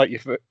been some your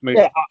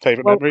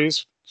favourite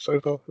memories so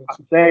far?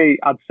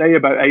 I'd say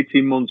about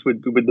 18 months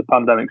with the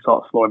pandemic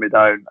sort of slowing me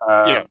down.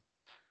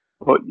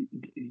 But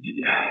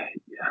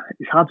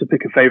it's hard to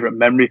pick a favourite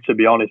memory, to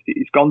be honest.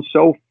 It's gone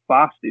so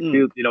fast. It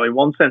feels, in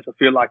one sense, I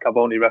feel like I've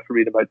only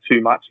refereed about 2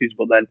 matches,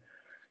 but then,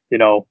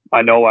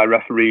 I know I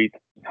refereed,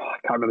 I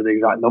can't remember the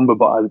exact number,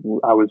 but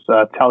I was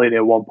telling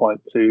at one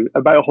point to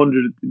about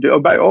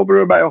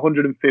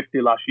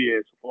 150 last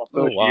year. So for the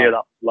first year,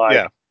 that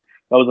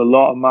was a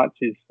lot of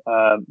matches,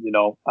 and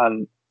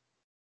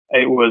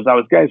I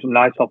was getting some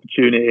nice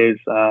opportunities.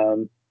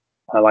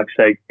 Like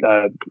I say,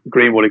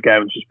 Greenwood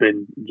again has just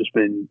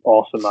been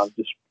awesome, man.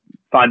 Just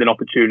finding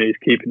opportunities,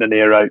 keeping an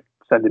ear out,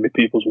 sending me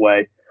people's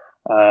way.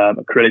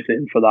 Credit to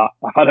him for that.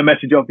 I had a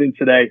message of him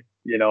today.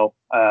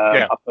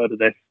 I've heard of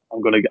this.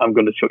 I'm gonna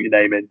chuck your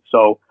name in.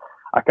 So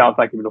I can't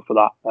thank him enough for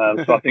that.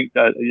 So I think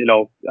that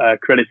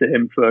credit to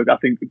him for. I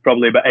think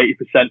probably about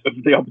 80% of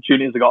the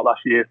opportunities I got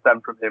last year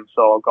stemmed from him.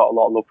 So I've got a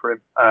lot of love for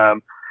him.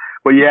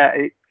 But yeah,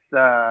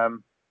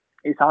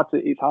 it's hard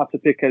to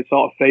pick a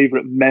sort of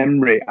favourite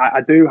memory.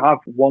 I do have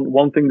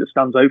one thing that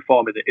stands out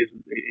for me that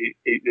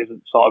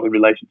isn't sort of in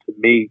relation to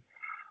me,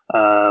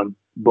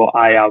 but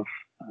I have.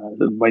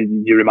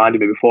 When you reminded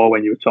me before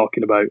when you were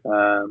talking about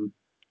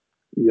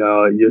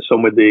your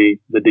son with the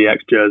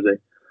DX jersey,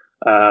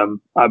 I've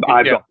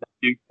got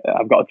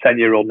a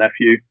 10-year-old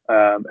nephew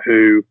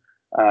who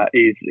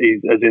is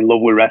as in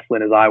love with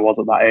wrestling as I was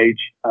at that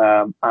age,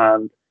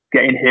 and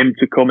getting him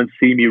to come and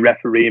see me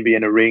referee and be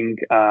in a ring.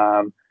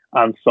 And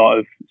sort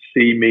of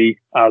he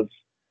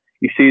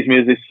sees me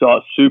as this sort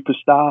of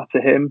superstar to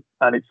him,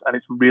 and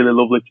it's really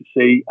lovely to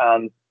see.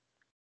 And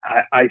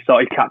I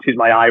sort of catches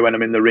my eye when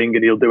I'm in the ring,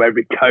 and he'll do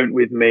every count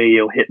with me.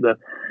 He'll hit the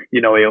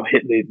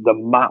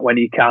mat when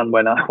he can.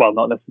 Not so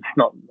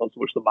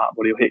much the mat,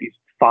 but he'll hit his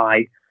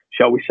thigh,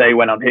 shall we say,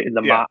 when I'm hitting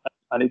the mat.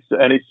 And it's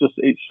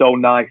so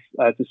nice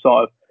to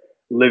sort of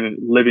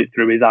live it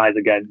through his eyes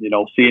again.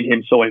 Seeing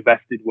him so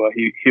invested, where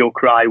he'll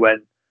cry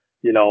when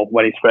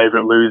his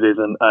favourite loses,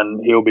 and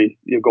he'll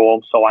go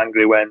home so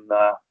angry when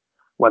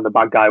when the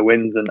bad guy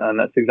wins, and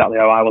that's exactly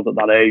how I was at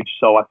that age.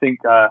 So I think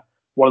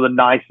one of the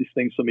nicest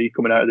things for me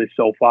coming out of this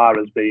so far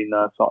has been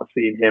sort of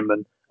seeing him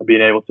and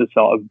being able to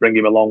sort of bring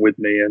him along with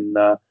me, and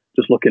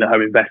just looking at how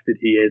invested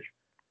he is,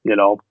 you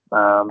know.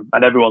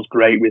 And everyone's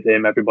great with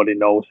him. Everybody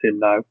knows him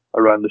now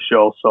around the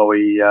show, so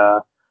he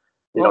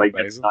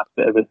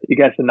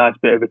gets a nice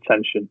bit of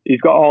attention. He's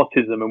got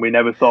autism, and we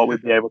never thought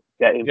we'd be able to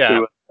get him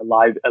to a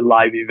live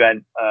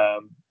event.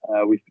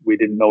 We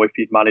didn't know if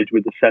he'd manage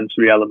with the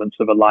sensory elements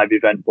of a live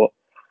event, but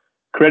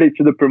credit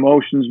to the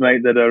promotions,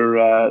 mate, that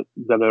are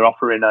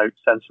offering out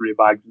sensory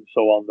bags and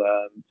so on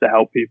to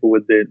help people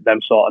with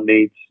them sort of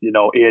needs. You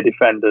know, ear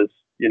defenders,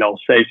 you know,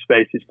 safe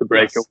spaces to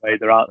break away.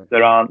 There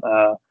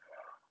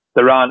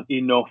aren't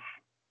enough.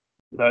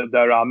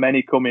 There are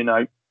many coming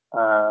out,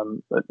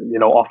 you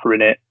know,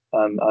 offering it,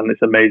 and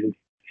it's amazing to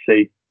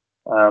see.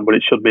 But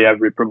it should be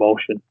every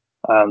promotion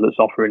that's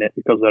offering it,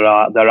 because there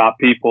are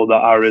people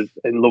that are as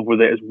in love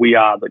with it as we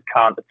are that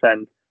can't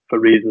attend for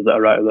reasons that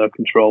are out of their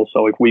control.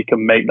 So if we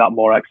can make that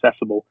more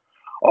accessible,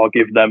 or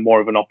give them more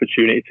of an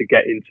opportunity to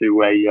get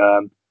into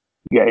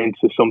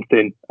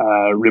something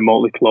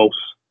remotely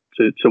close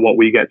to what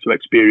we get to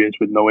experience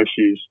with no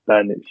issues,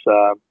 then it's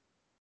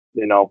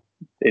you know,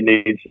 it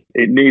needs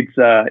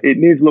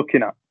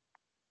looking at.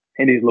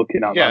 It needs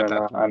looking at,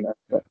 and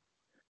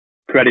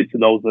credit to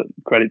those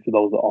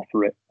that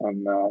offer it.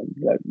 And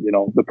you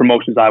know, the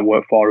promotions I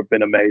work for have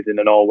been amazing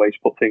and always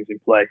put things in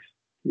place.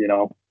 You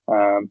know,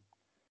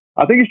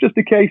 I think it's just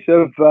a case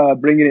of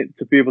bringing it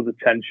to people's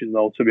attention,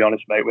 though. To be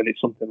honest, mate, when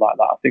it's something like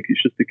that, I think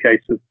it's just a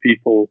case of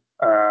people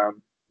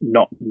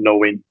not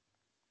knowing.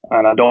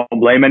 And I don't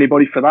blame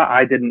anybody for that.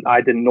 I didn't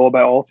know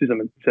about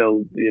autism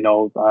until, you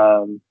know,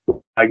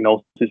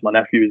 diagnosis my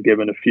nephew was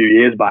given a few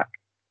years back.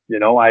 You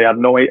know, I had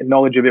no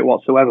knowledge of it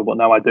whatsoever, but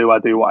now I do. I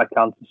do what I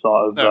can to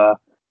sort of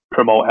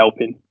promote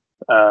helping.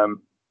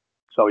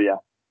 So yeah,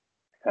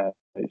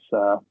 it's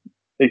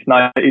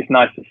nice. It's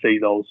nice to see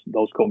those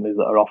companies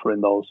that are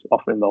offering those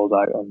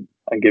out and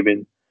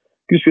giving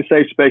just a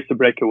safe space to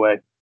break away.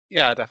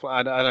 Yeah,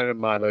 definitely. I know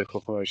my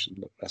local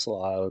promotion,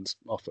 Wrestle Islands,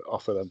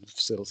 offer them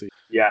facility.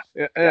 Yeah.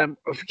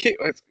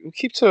 We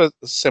keep to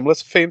similar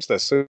themes to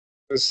this. So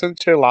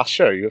since your last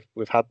show,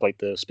 we've had like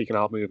the speaking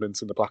out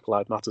movements and the Black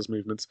Lives Matters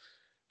movements.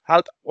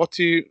 What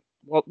are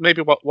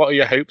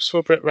your hopes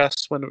for Brit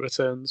Rest when it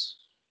returns,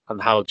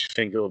 and how do you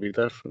think it will be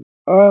different?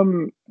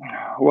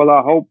 Well,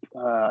 I hope.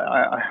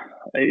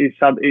 It's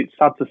sad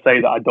to say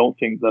that I don't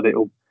think that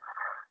it'll.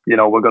 You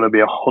know, we're going to be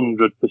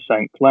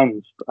 100%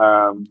 cleansed.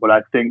 But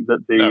I think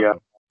that the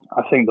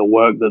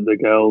work that the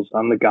girls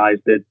and the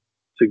guys did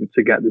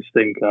to get this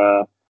thing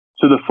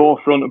to the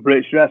forefront of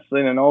British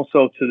wrestling, and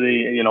also to the,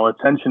 you know,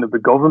 attention of the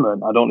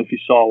government. I don't know if you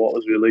saw what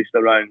was released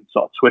around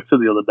sort of Twitter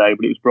the other day,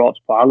 but it was brought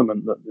to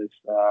Parliament that there's,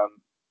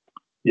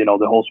 you know,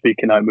 the whole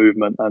speaking out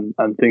movement and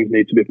things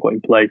need to be put in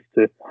place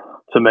to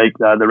make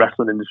the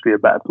wrestling industry a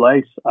better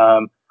place.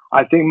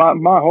 I think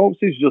my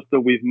hopes is just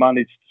that we've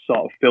managed to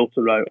sort of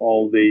filter out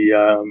all the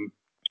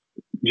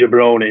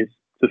jabronis,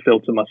 to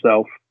filter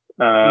myself.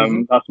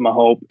 That's my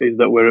hope, is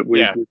that we've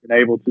been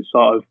able to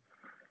sort of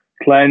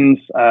cleanse.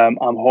 I'm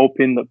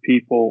hoping that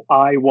people,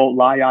 I won't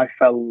lie, I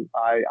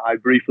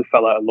briefly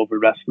fell out of love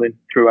with wrestling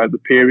throughout the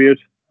period.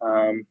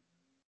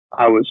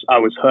 I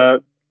was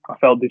hurt. I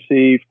felt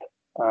deceived.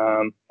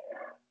 I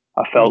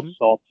felt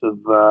sort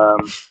of,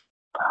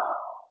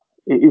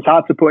 it's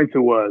hard to put into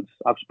words.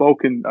 I've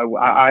spoken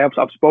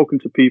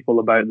to people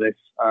about this.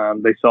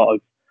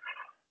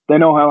 They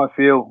know how I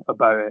feel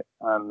about it,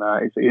 and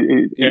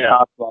it's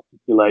hard to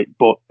articulate.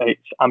 But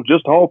I'm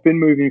just hoping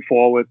moving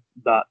forward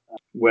that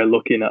we're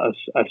looking at a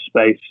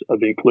space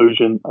of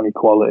inclusion and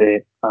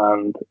equality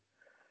and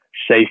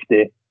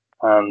safety,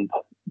 and,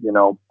 you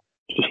know,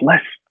 just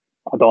less.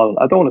 I don't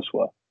want to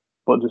swear,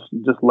 but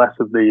just less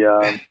of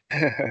the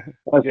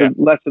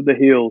less of the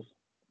heels,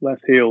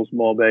 less heels,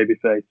 more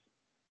babyface.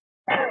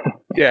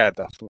 Yeah,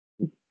 definitely.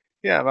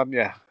 Yeah,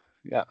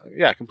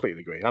 I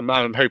completely agree.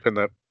 I'm hoping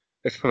that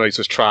if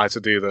promoters try to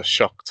do the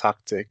shock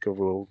tactic of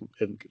we'll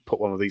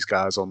put one of these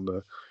guys on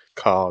the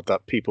card,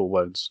 that people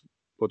will just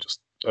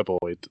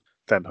avoid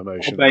them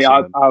promotions.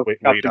 I would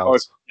categorically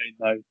say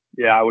no.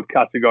 Yeah, I would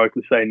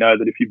categorically say no.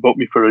 That if you book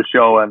me for a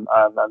show and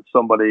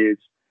somebody is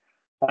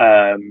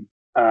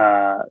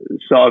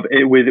sort of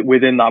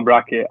within that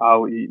bracket,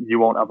 you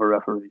won't have a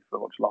referee for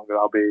much longer.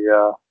 I'll be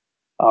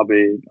out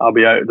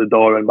the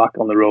door and back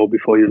on the road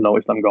before you've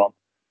noticed I'm gone.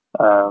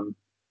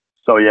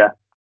 So yeah,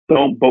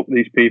 don't book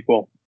these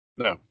people.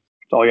 No,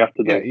 that's all you have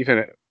to do.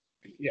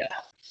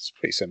 It's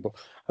pretty simple.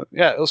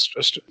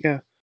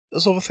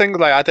 There's other things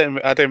like I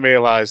didn't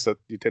realize that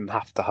you didn't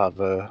have to have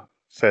a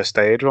first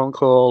aider on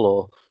call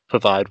or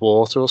provide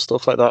water or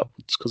stuff like that.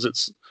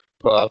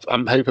 But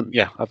I'm hoping,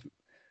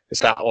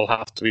 that will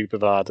have to be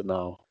provided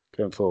now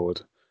going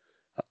forward.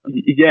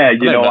 Yeah,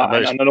 you know,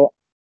 I know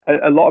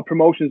a lot of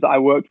promotions that I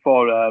worked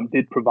for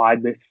did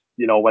provide this.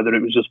 You know, whether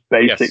it was just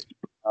basics,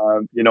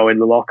 you know, in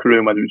the locker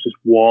room, whether it was just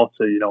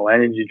water, you know,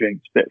 energy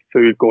drinks, bit of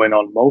food going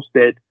on. Most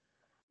did.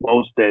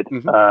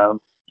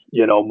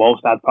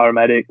 most had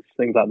paramedics,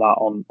 things like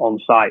that on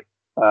site.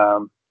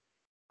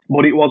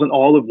 But it wasn't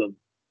all of them,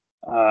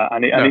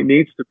 and it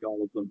needs to be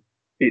all of them.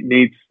 It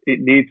needs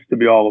to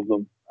be all of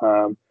them.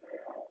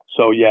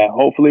 So yeah,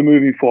 hopefully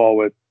moving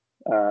forward,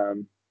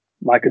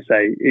 like I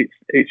say,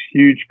 it's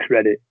huge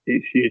credit.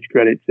 It's huge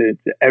credit to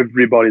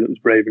everybody that was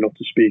brave enough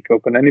to speak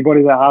up, and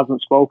anybody that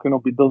hasn't spoken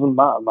up. It doesn't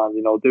matter, man.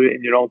 Do it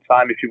in your own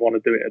time if you want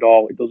to do it at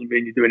all. It doesn't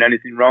mean you're doing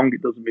anything wrong.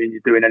 It doesn't mean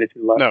you're doing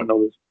anything less than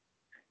others.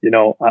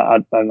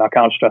 And I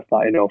can't stress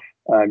that enough.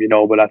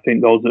 But I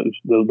think those that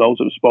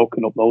have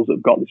spoken up, those that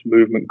have got this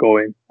movement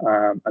going,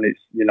 and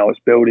it's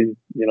building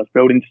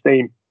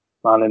steam,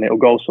 man, and it'll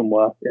go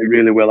somewhere. It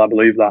really will. I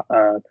believe that.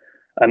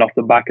 And off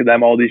the back of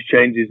them, all these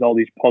changes, all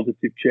these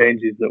positive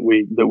changes that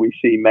we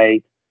see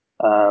made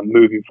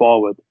moving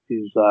forward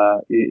is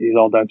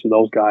all down to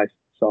those guys.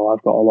 So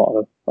I've got a lot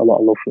of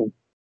love for them.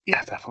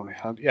 Yeah, definitely.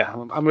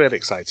 I'm really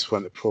excited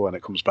for when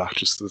it comes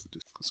back. And of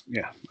course,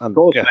 yeah,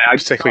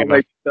 mate, I can't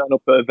wait to turn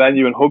up at a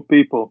venue and hug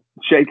people,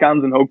 shake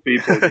hands and hug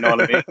people. You know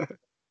what I mean?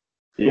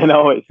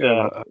 It's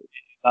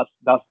that's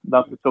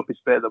the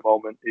toughest bit at the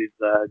moment is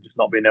just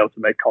not being able to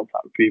make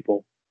contact with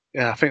people.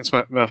 Yeah, I think it's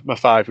my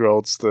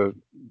 5-year-old's the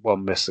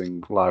one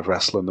missing live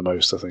wrestling the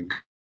most. I think.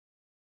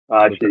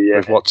 Actually,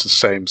 we've watched the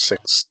same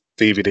 6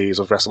 DVDs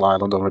of Wrestle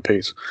Island on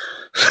repeat.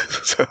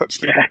 So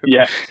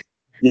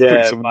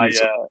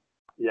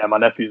my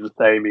nephew's the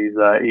same.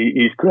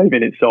 He's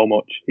craving it so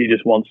much. He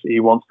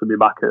wants to be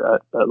back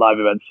at live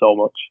events so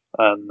much.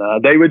 And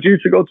they were due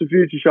to go to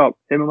Future Shock,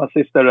 him and my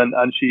sister,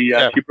 and she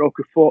broke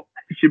her foot.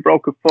 She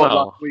broke her foot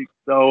last week.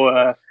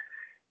 So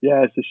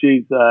so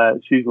she's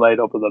laid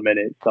up at the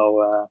minute.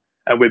 So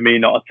and with me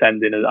not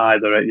attending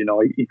either,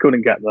 he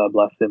couldn't get there,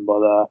 bless him.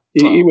 But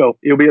he will.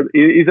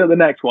 He's at the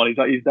next one.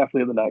 He's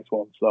definitely at the next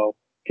one. So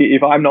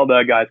if I'm not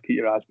there, guys, keep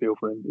your eyes peeled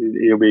for him.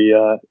 He'll be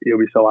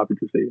so happy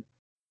to see you.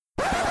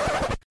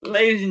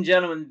 Ladies and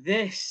gentlemen,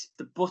 this is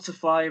the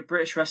butterfly of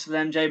British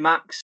wrestler MJ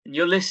Max, and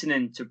you're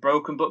listening to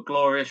Broken But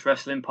Glorious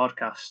Wrestling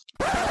Podcast.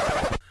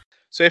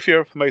 So if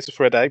you're a promoter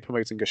for a day,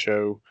 promoting a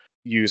show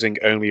using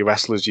only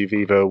wrestlers you've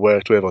either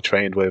worked with or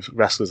trained with,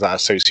 wrestlers that are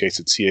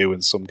associated to you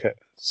in some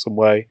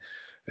way,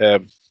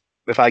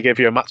 if I give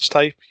you a match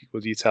type,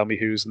 would you tell me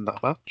who's in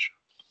that match?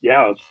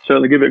 Yeah, I'll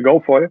certainly give it a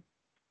go for you.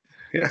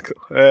 Yeah,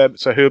 cool.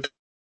 So who would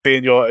be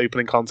in your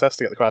opening contest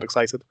to get the crowd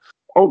excited?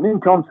 Opening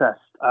contest.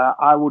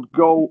 I would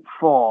go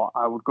for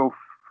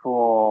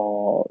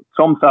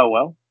Tom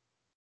Farewell.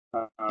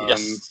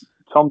 Yes.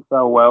 Tom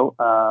Farewell.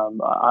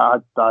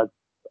 I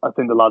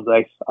think the lad's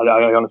ace.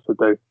 I honestly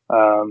do.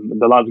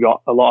 The lad's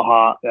got a lot of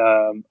heart,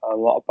 a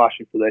lot of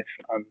passion for this,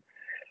 and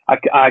I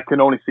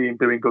can only see him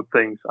doing good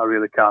things. I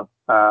really can.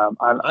 I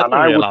didn't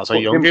realise how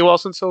young he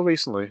was until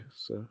recently.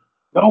 So.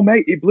 No,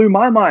 mate, it blew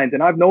my mind,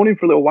 and I've known him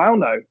for a little while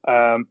now.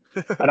 And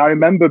I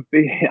remember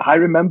being at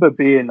when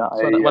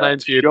I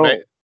interviewed show.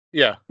 mate.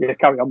 Yeah,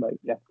 carry on,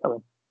 mate. Yeah, carry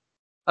on.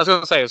 I was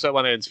going to say, so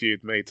when I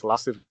interviewed mate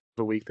last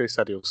week, they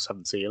said he was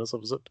 17. I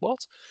was like,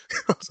 what?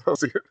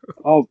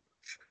 Oh,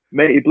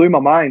 mate, it blew my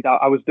mind.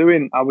 I was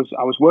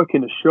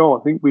working a show.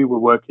 I think we were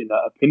working at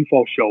a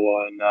pinfall show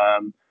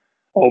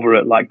over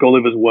at like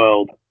Gulliver's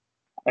World.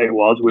 It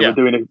was. We were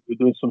doing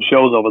some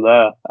shows over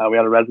there. We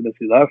had a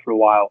residency there for a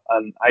while,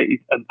 and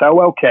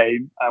Farewell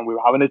came, and we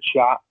were having a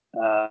chat.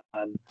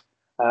 And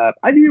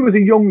I knew he was a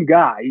young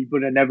guy,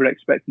 but I never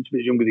expected him to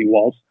be as young as he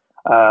was.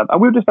 And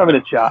we were just having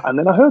a chat, and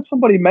then I heard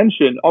somebody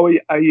mention, "Oh,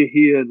 are you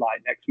here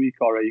like next week,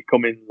 or are you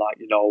coming like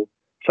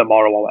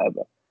tomorrow or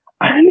whatever?"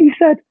 And he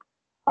said,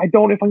 "I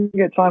don't know if I can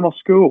get time off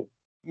school."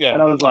 Yeah,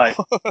 and I was like,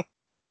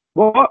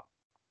 "What?"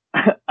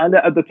 And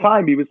at the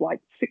time, he was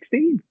like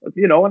 16,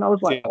 and I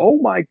was like, "Oh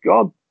my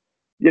god."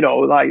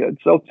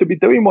 So to be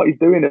doing what he's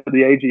doing at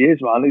the age he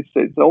is, man,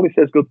 it only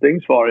says good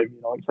things for him.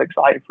 It's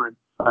exciting for him.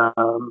 I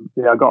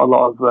got a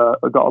lot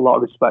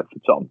of respect for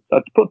Tom. So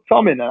to put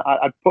Tom in,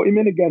 I'd put him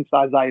in against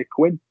Isaiah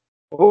Quinn.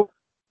 Oh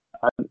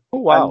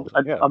wow!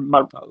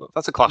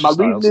 That's a clash. My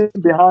reasoning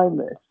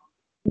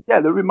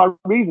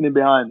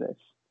behind this,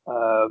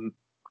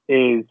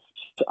 is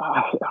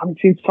I haven't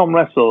seen Tom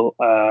wrestle.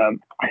 I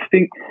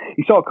think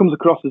he sort of comes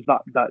across as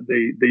that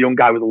the young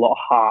guy with a lot of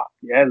heart.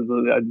 Yeah,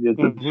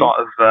 sort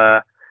of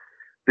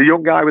the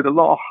young guy with a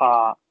lot of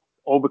heart,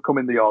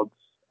 overcoming the odds.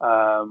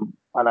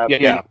 And I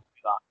think that.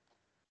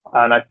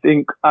 And I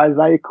think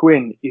Isaiah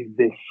Quinn is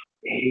this.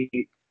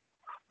 He's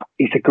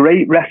a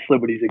great wrestler,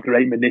 but he's a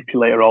great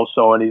manipulator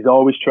also, and he's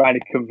always trying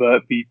to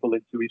convert people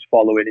into his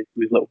following, into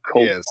his little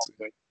cult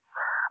following.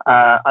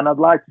 And I'd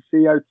like to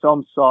see how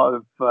Tom sort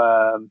of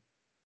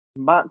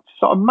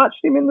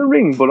matched him in the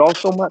ring, but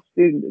also matched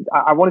him.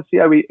 I want to see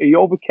how he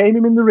overcame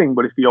him in the ring,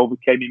 but if he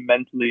overcame him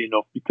mentally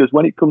enough. Because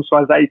when it comes to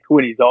Isaiah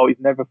Quinn,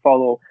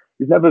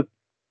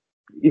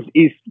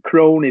 his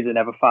cronies are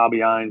never far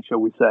behind, shall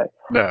we say.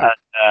 No.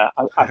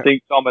 And I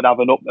think Tom would have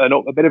a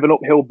bit of an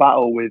uphill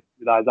battle with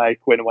Isaiah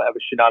Quinn and whatever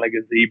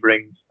shenanigans he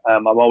brings.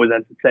 I'm always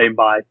entertained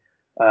by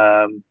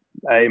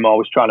him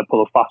always trying to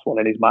pull a fast one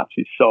in his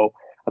matches. So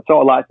I'd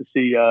sort of like to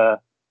see,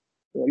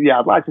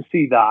 I'd like to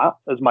see that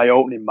as my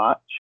opening match.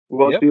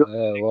 What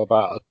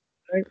about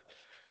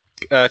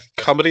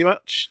Comedy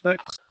match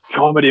next.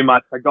 Comedy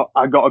match. I got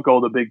to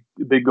go the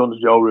big Guns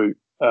Joe route.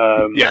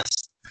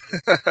 Yes.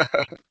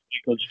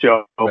 Big Guns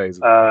Joe.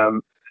 Amazing.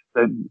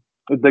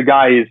 The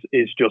guy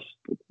is just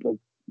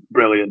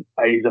brilliant.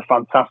 He's a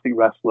fantastic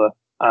wrestler,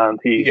 and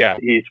he's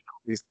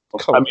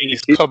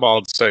come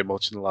on so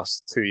much in the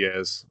last 2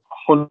 years.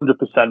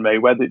 100%, mate.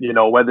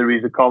 Whether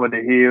he's a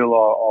comedy heel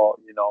or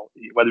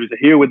whether he's a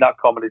heel with that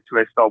comedy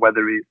twist or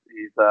whether he's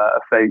a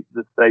face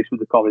with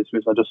the comedy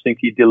twist, I just think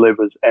he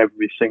delivers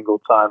every single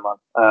time,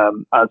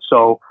 man. And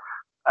so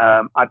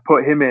I'd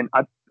put him in.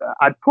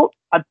 I'd put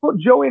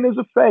Joe in as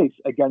a face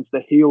against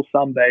the heel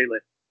Sam Bailey.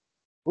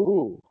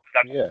 Ooh,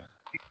 yeah.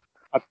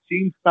 I've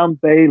seen Sam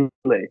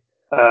Bailey.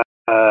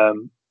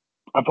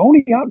 I've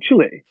only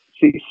actually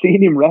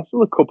seen him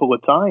wrestle a couple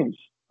of times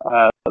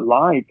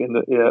live,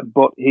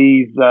 but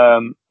he's.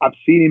 I've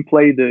seen him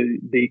play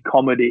the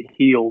comedy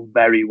heel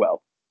very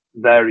well.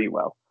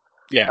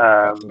 Yeah,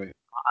 definitely.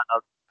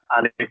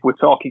 And if we're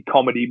talking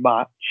comedy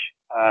match,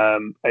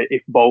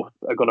 if both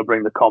are going to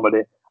bring the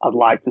comedy, I'd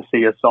like to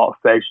see a sort of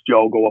face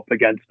Joe go up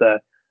against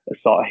a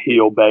sort of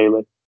heel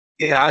Bailey.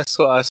 Yeah, I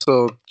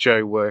saw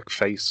Joe work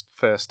face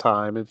first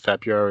time in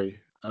February,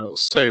 and it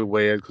was so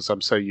weird because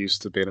I'm so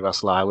used to being a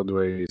Wrestle Island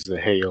where he's a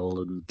heel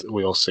and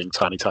we all sing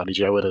Tiny Tiny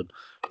Joe with him.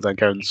 But then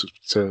going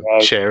to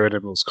cheering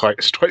him was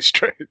quite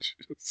strange.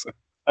 So.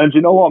 And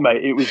you know what,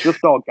 mate? It was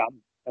just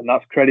organic, and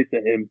that's credit to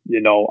him.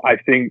 I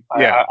think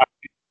I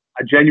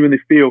genuinely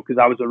feel, because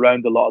I was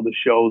around a lot of the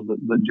shows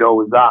that Joe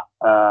was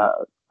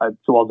at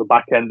towards the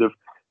back end of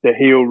the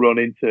heel run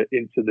into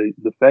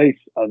the face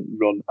and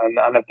run, and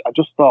I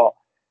just thought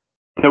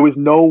there was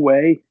no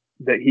way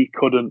that he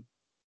couldn't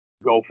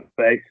go for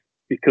face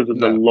because of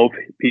the love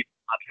people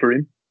had for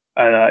him,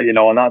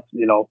 and that's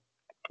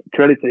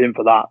credit to him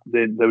for that.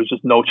 There was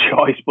just no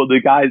choice, but the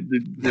guys, the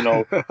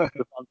fans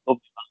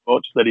loved it so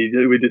much that he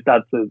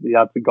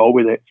had to go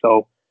with it.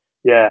 So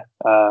yeah,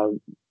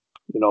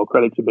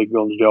 credit to Big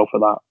Guns Joe for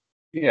that.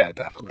 Yeah,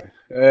 definitely.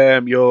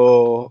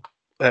 Your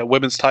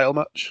women's title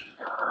match.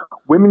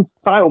 Women's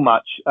title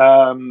match.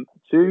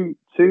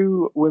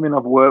 Two women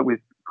I've worked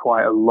with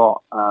quite a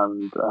lot,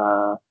 and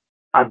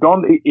I've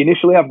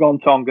gone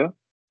Tonga.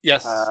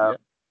 Yes.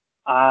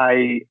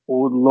 I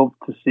would love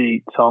to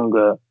see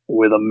Tonga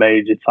with a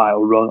major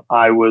title run.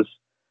 I was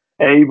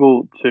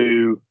able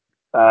to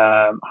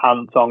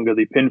hand Tonga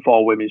the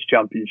Pinfall Women's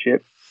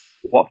Championship.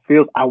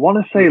 I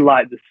want to say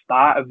like the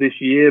start of this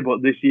year,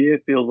 but this year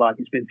feels like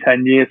it's been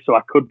 10 years, so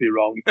I could be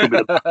wrong. It could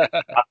be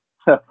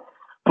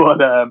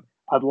but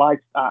I'd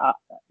like,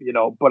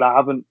 but I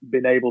haven't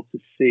been able to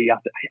see.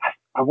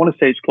 I want to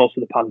say it's close to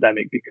the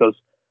pandemic because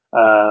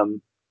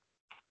I'm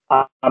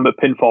at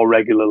Pinfall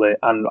regularly,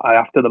 and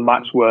after the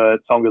match where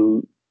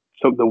Tonga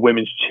took the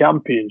Women's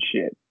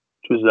Championship,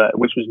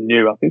 which was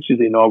new. I think she's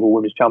the inaugural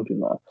Women's Champion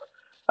there.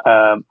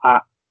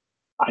 I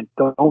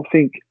don't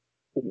think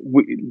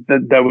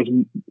there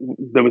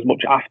was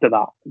much after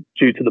that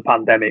due to the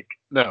pandemic.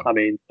 No, I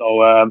mean,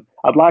 so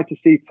I'd like to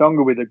see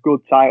Tonga with a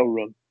good title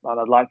run, and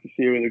I'd like to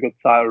see her with a good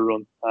title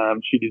run.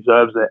 She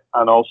deserves it,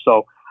 and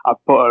also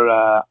I've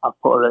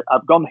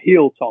gone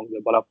heel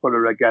Tonga, but I've put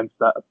her against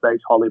a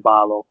face Holly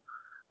Barlow.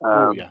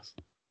 Yes,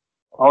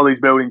 Holly's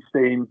building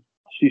steam.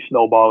 She's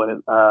snowballing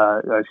it.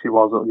 She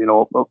was,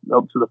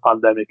 up to the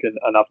pandemic,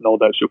 and I've no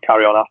doubt she'll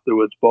carry on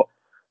afterwards. But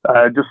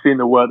just seeing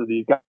the work that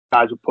these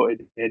guys were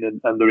putting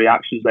in and the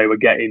reactions they were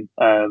getting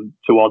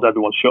towards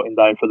everyone shutting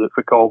down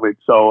for COVID.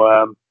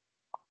 So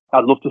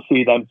I'd love to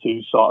see them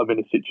two sort of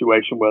in a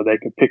situation where they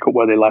can pick up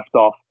where they left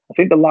off. I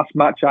think the last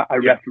match I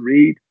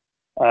refereed,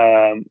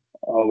 I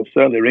was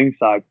certainly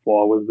ringside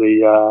for, was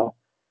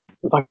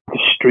like a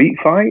street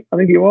fight. I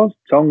think it was.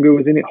 Tonga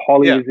was in it.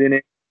 Holly was in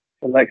it.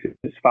 Alexis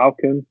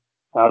Falcon.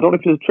 I don't know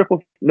if it was a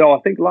triple. No,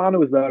 I think Lana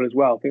was there as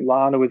well. I think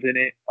Lana was in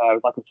it. It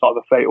was like a sort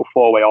of a fatal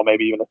four-way or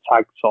maybe even a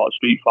tag sort of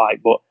street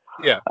fight. But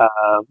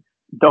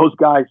those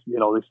guys,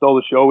 they stole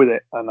the show with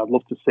it, and I'd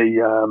love to see.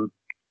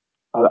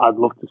 I'd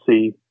love to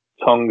see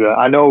Tonga.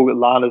 I know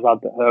Lana's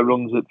had her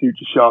runs at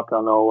Future Shock. I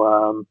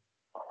know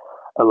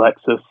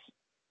Alexis,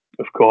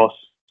 of course,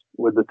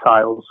 with the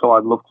titles. So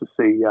I'd love to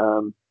see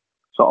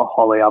sort of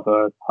Holly have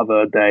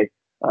her day.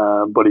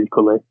 But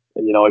equally,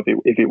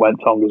 if it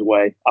went Tonga's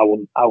way, I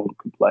wouldn't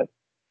complain.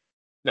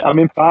 No. I'm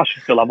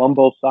impartial. I'm on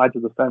both sides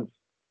of the fence.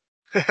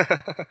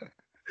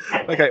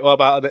 Okay, what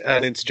about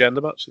an intergender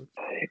match?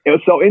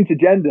 So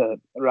intergender,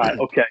 right?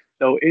 Okay,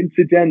 so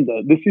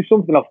intergender. This is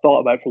something I've thought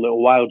about for a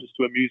little while just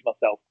to amuse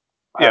myself.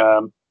 Yeah.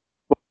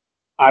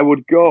 I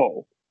would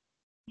go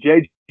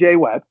JJ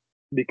Webb,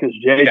 because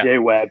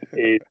JJ Webb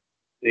is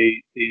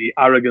the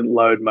arrogant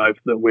loudmouth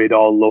that we'd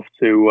all love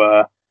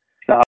to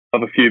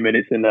have a few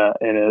minutes in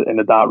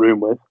a dark room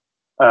with.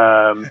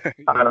 And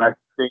I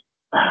think,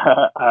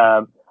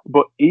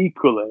 but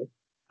equally,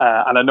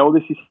 and I know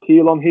this is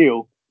heel on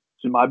heel,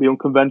 so it might be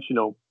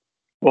unconventional,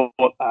 but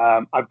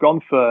I've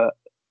gone for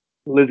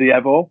Lizzie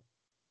Evo.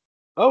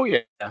 Oh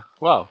yeah,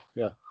 wow,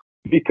 yeah.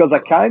 Because I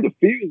kind of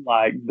feel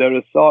like they're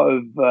a sort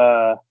of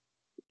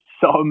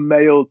sort of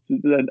male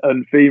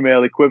and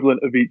female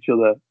equivalent of each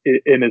other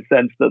in a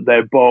sense that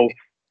they're both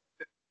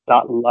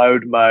that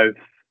loudmouth,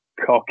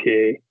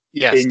 cocky.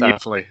 Yes,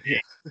 definitely.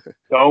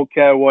 Don't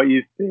care what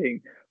you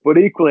think. But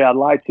equally, I'd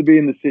like to be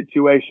in the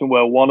situation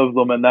where one of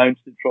them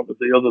announced in front of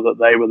the other that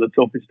they were the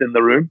toughest in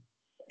the room.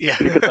 Yeah.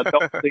 Because I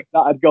don't think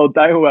that'd go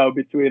down well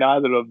between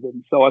either of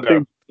them. So I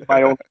think, in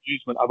my own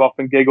amusement, I've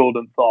often giggled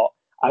and thought,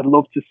 I'd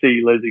love to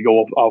see Lizzie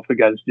go off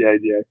against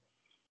JJ.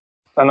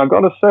 And I've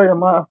got to say, I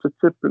might have to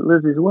tip it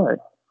Lizzie's way.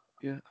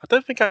 Yeah, I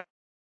don't think I've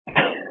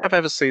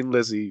ever seen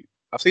Lizzie.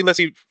 I've seen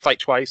Lizzie fight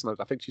twice, and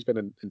I think she's been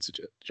in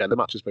gender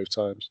matches both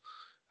times.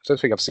 I don't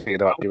think I've seen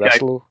her actually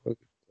wrestle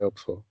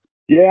before.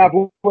 Yeah, I've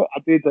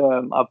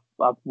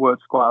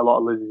worked quite a lot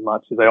of Lizzie's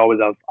matches. I always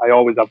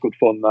have good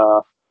fun.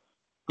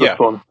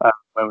 Fun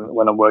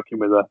when I'm working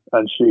with her,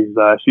 and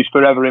she's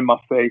forever in my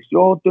face.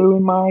 You're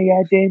doing my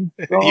head in.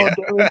 You're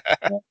doing.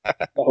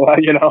 So,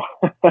 you know,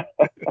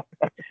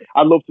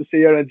 I'd love to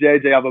see her and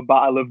JJ have a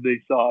battle of the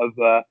sort of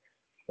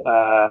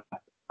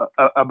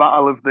a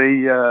battle of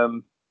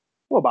the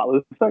battle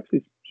of the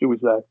sexes, should we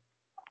say?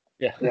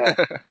 Yeah.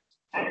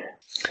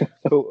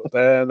 Cool.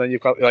 Then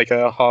you've got like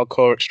a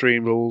hardcore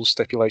Extreme Rules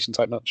stipulation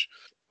type match.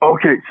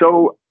 Okay,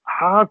 so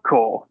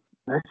hardcore.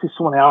 This is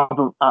someone I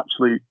haven't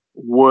actually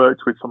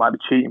worked with, so I might be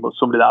cheating, but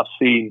somebody that I've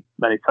seen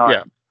many times.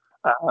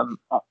 Yeah.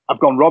 I've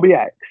gone Robbie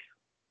X.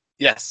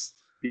 Yes.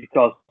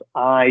 Because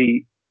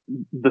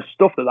the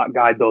stuff that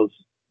guy does,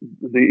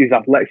 his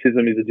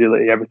athleticism, his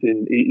agility,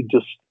 everything,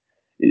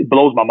 it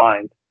blows my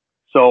mind.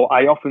 So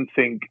I often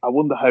think, I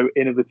wonder how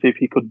innovative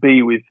he could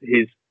be with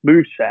his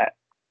moveset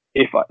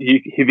if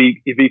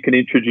he can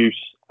introduce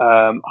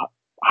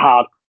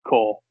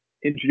hardcore,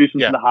 introduce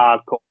him to the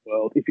hardcore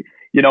world.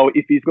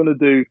 If he's going to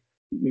do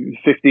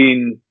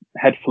 15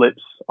 head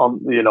flips on,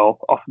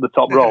 off the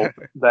top rope,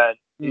 then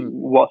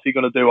what's he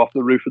going to do off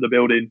the roof of the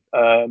building,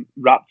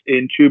 wrapped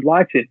in tube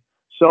lighting?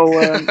 So,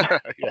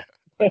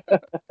 will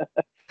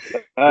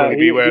he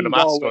be wearing a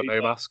mask or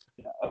no mask?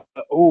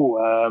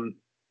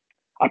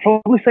 I'd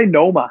probably say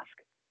no mask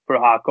for a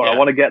hardcore. I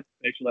want to get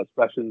facial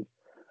expressions.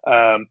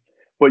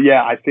 But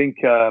yeah, I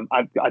think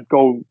I'd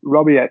go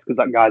Robbie X because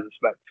that guy's a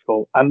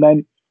spectacle. And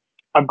then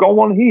I've got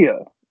one here.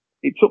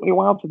 It took me a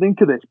while to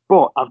think of this,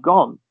 but I've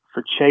gone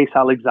for Chase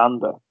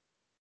Alexander.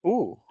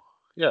 Ooh,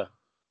 yeah.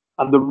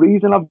 And the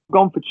reason I've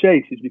gone for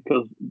Chase is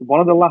because one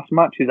of the last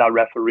matches I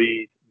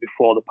refereed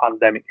before the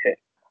pandemic hit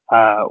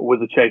was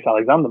a Chase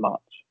Alexander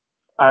match.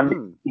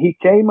 And he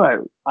came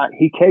out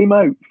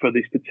for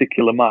this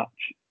particular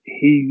match.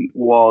 He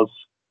was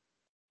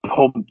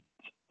pumped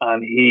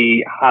and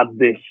he had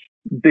this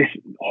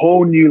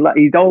whole new,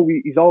 he's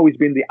always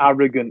been the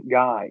arrogant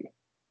guy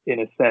in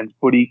a sense,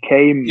 but he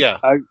came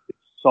out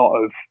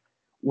sort of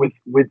with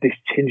this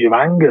tinge of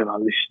anger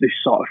and this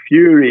sort of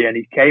fury, and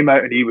he came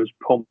out and he was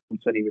pumped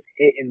and he was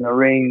hitting the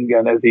ring,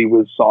 and as he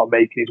was sort of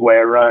making his way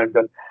around,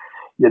 and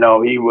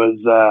he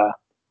was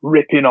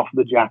ripping off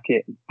the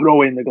jacket,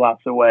 throwing the glass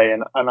away,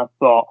 and I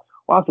thought,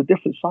 wow, it's a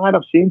different side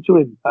I've seen to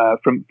him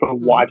from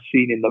what I've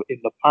seen in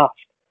the past.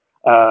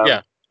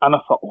 And I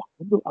thought,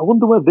 I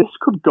wonder where this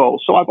could go.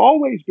 So I've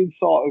always been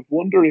sort of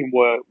wondering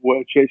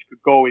where Chase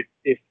could go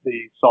if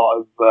the sort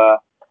of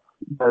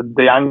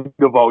the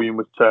anger volume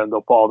was turned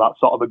up, or that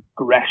sort of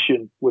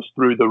aggression was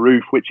through the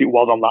roof, which it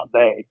was on that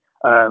day.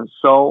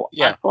 So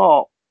I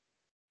thought,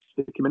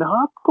 stick him in a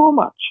hardcore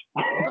match.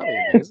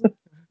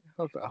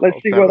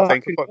 Let's see where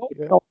that can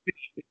go.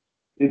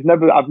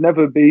 I've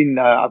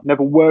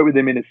never worked with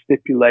him in a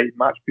stipulated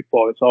match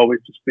before. It's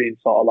always just been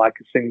sort of like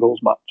a singles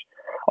match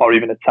or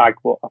even a tag.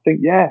 But I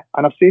think,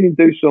 and I've seen him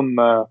do some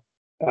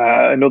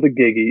another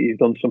gig. He's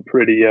done some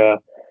pretty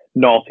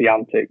naughty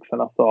antics,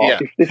 and I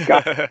thought, if this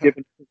guy's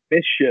given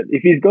permission,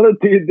 if he's going to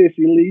do this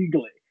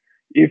illegally,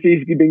 if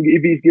he's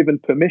given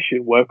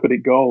permission, where could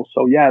it go?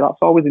 So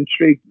that's always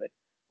intrigued me.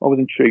 I'm a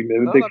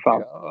big fan.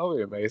 That'll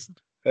be amazing.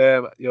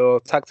 Your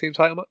tag team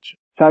title match?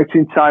 Tag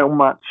team title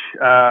match.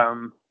 I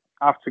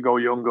have to go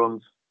Young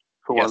Guns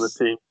for one of the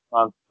teams.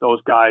 And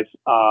those guys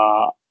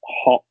are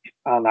hot,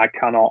 and I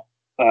cannot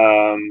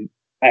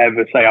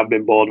ever say I've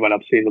been bored when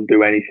I've seen them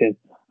do anything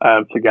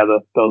together.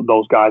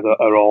 Those guys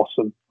are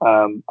awesome.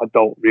 I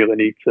don't really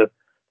need to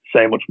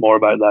say much more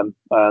about them.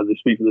 They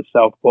speak for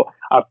themselves. But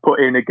I've put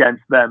in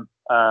against them.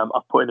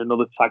 I've put in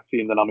another tag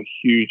team that I'm a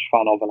huge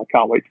fan of, and I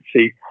can't wait to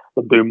see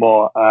them do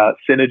more.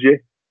 Synergy,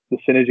 the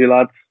Synergy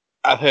lads.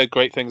 I've heard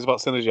great things about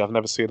Synergy. I've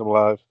never seen them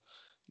live.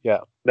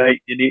 Yeah,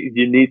 mate, you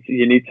need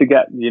to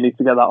get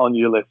that on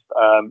your list.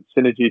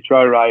 Synergy,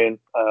 Troy Ryan.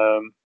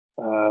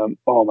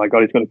 Oh my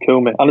God, he's going to kill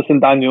me. Anderson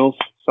Daniels.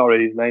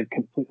 Sorry, his name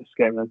completely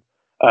escaped me.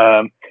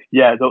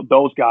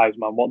 Those guys,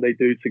 man, what they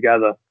do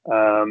together.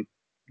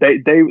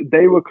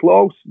 They were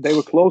close. They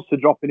were close to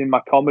dropping in my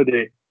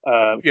comedy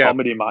match. I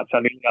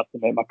nearly had to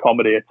make my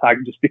comedy a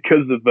tag just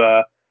because of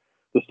the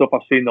stuff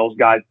I've seen those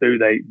guys do.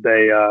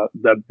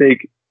 They're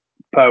big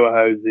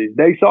powerhouses.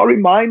 They sort of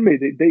remind me.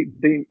 They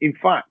in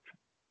fact,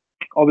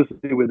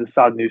 obviously with the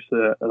sad news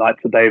like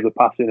today of the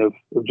passing of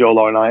Joe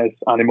Laurinaitis,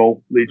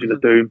 Animal, Legion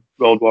of Doom,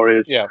 Road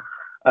Warriors.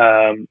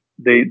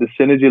 the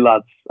Synergy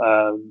lads,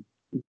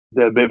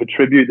 they're a bit of a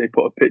tribute. They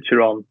put a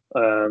picture on,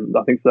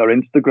 I think it's their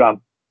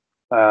Instagram,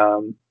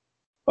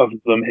 of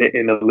them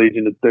hitting a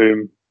Legion of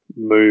Doom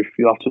move.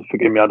 You'll have to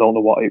forgive me, I don't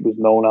know what it was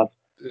known as.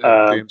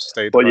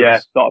 But yeah,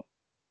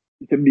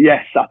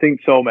 yes, I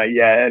think so, mate.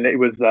 Yeah, and it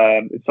was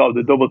sort of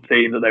the double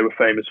team that they were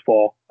famous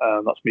for.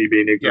 That's me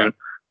being ignorant.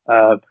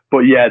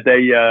 But yeah,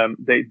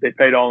 they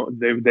paid on.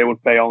 They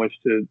would pay homage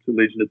to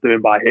Legion of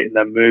Doom by hitting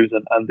their moves,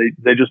 and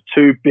they're just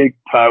two big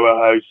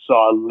powerhouse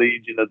sort of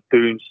Legion of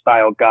Doom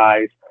style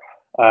guys.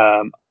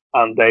 And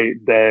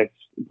they're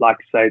like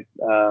I said,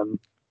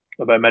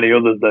 about many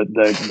others,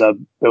 they're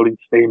building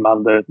steam,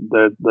 man.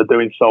 They're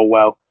doing so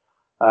well.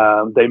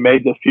 They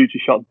made the Future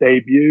Shot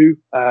debut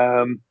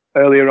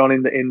earlier on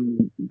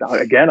in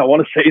again. I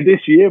want to say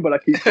this year, but I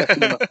keep checking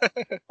them.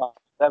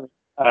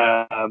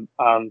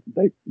 And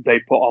they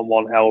put on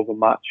one hell of a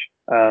match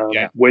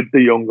with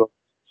the young guns.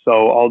 So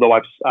although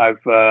I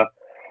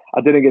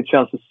didn't get a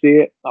chance to see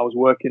it, I was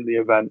working the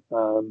event,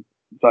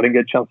 so I didn't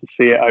get a chance to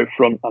see it out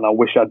front, and I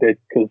wish I did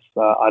because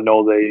I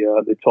know they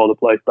tore the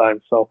place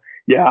down. So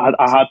yeah,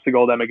 I had to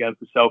go them again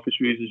for selfish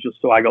reasons,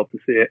 just so I got to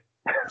see it.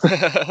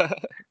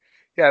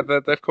 Yeah,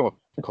 they've come up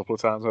a couple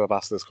of times where I've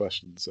asked this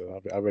question,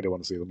 so I really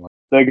want to see them live.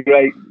 They're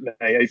great.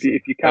 If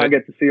you can't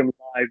get to see them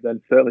live,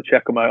 then certainly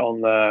check them out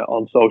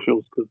on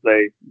socials because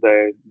they're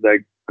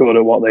good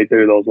at what they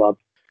do. Those lads.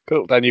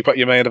 Cool. Then you've got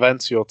your main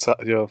events, your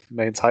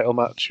main title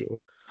match.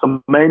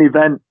 So main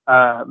event.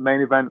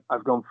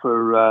 I've gone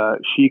for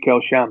Sheik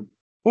El Sham.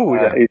 Oh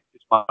yeah,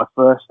 it's my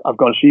first. I've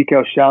gone Sheik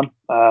El Sham.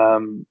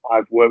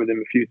 I've worked with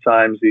him a few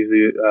times. He's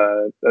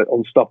an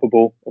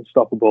unstoppable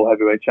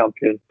heavyweight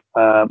champion.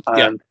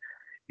 And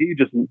he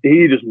just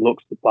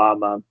looks the part,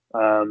 man.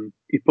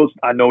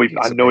 I know he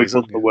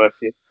puts the work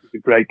in. He's a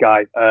great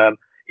guy.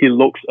 He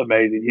looks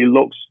amazing. He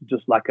looks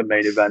just like a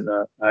main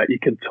eventer. He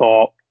can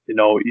talk.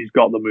 He's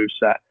got the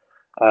moveset.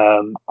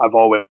 I've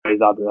always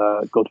had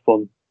good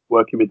fun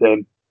working with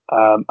him.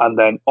 And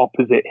then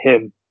opposite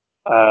him,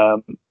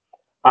 I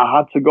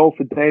had to go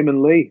for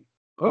Damon Lee.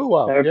 Oh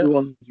wow!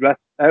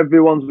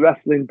 Everyone's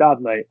wrestling dad,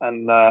 mate.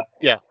 And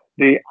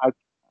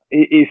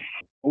if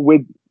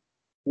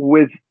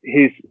with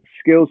his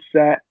skill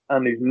set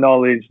and his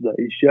knowledge that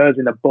he shares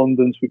in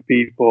abundance with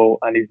people,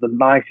 and he's the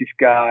nicest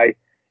guy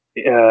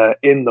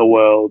in the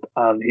world,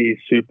 and he's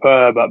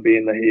superb at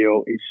being the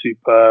heel. He's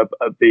superb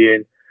at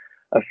being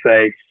a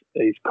face.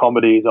 His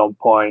comedy is on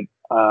point,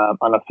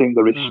 and I think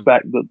the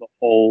respect that the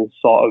whole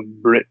sort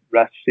of Brit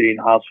rest scene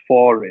has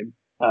for him,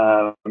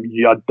 I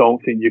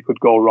don't think you could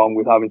go wrong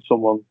with having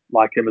someone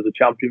like him as a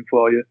champion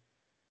for you.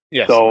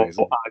 Yes, so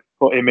amazing. I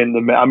put him in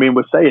the. I mean,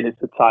 we're saying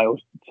it's a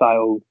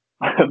title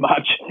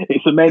match.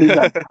 It's a main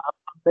event.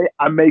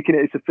 I'm making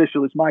it. It's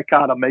official. It's my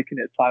card. I'm making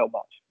it a title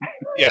match.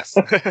 Yes.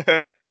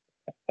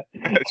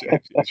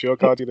 It's your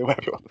card. You know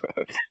everyone.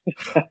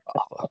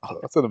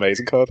 That's an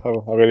amazing card. I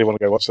really want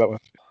to go watch that one.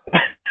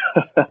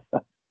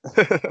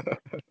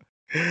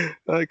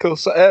 Right, cool.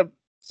 So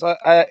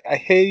I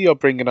hear you're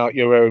bringing out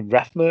your own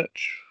ref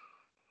merch.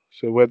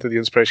 So where did the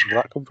inspiration for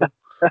that come from?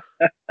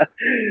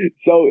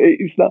 So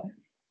it's not.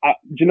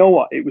 Do you know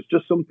what? It was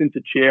just something to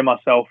cheer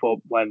myself up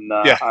when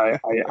I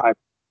a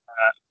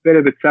bit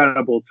of a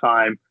terrible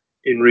time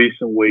in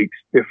recent weeks,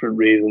 different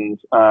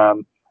reasons.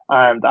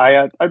 And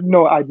I had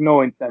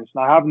no intention.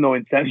 I have no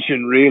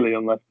intention really,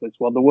 unless it's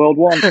what the world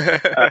wants.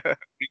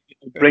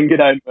 Bringing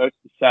out merch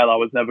to sell. I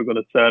was never going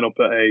to turn up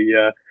at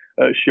a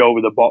show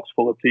with a box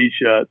full of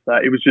t-shirts.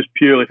 It was just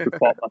purely to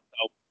pop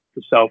myself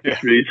for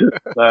selfish reasons.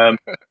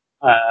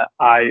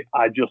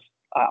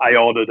 I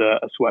ordered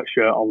a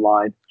sweatshirt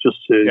online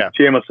just to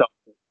cheer myself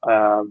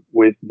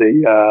with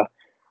the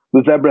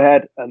zebra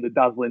head and the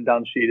dazzling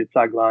Dan Sheader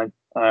tagline.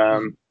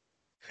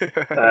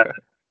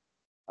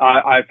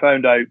 I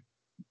found out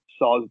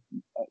sort of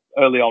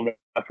early on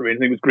refereeing. I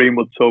think it was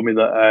Greenwood told me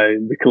that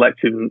the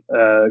collective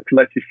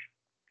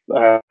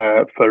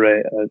for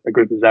a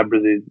group of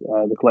zebras is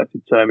the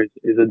collective term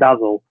is a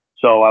dazzle.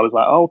 So I was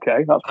like, oh,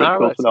 okay, that's pretty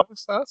cool to know.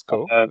 That's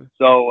cool.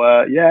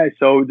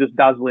 So just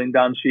dazzling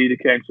Dan Sheader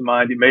came to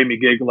mind. It made me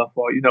giggle. I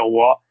thought, you know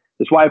what?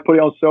 That's why I put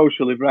it on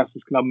social. If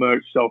wrestlers can have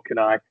merch, so can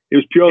I. It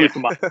was purely for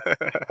my.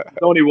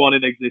 There's only one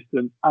in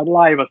existence. I'd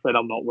lie if I said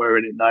I'm not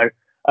wearing it now.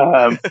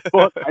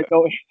 But I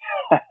don't.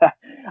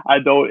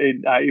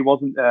 It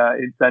wasn't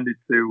intended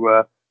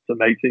to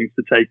make things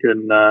to take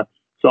and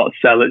sort of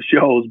sell at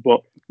shows. But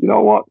you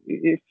know what?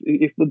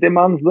 If the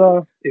demand's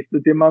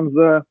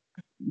there,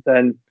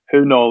 then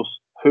who knows?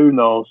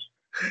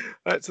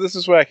 Right, so this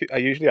is where I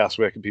usually ask,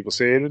 where can people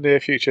see you in the near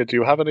future? Do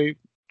you have any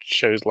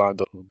shows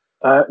lined up?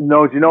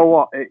 No, do you know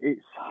what?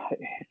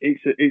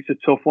 It's a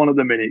tough one at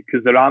the minute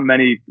because there aren't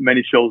many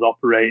shows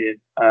operating.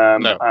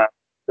 No.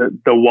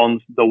 The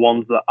ones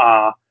that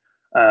are,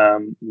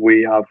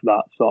 we have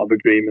that sort of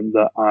agreement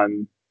that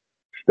I'm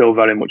still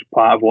very much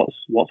part of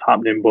what's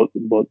happening, but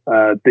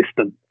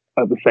distant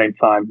at the same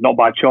time, not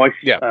by choice,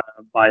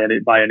 by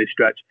any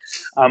stretch.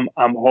 I'm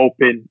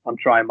hoping, I'm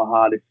trying my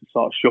hardest to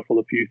sort of shuffle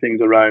a few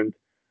things around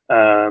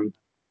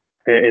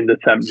in the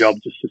temp job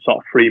just to sort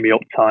of free me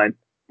up time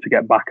to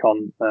get back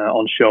on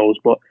shows.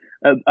 But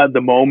at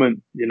the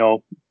moment,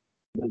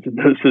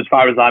 as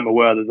far as I'm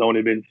aware, there's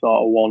only been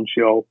sort of one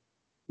show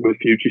with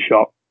Future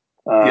Shock.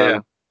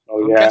 I'm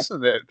yeah.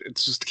 guessing that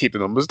it's just to keep the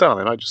numbers down.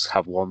 They might just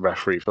have one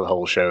referee for the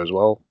whole show as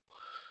well.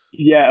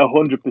 Yeah,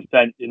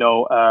 100%.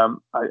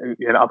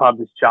 I've had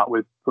this chat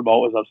with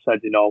promoters. I've said,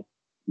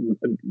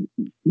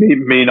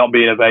 me not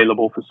being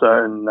available for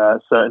certain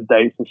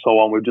dates and so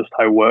on, with just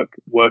how work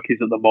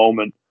is at the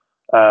moment,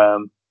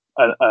 and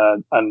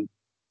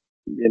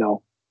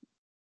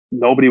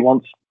nobody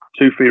wants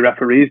 2-3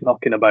 referees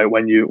knocking about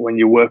when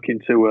you work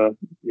into a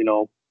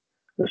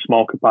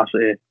small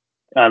capacity.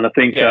 And I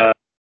think I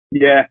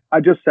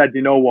just said,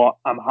 you know what,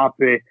 I'm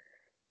happy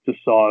to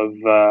sort of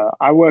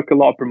I work a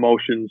lot of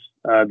promotions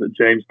that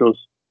James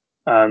does,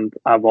 and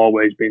I've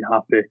always been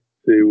happy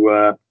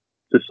to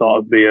sort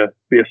of be a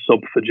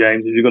sub for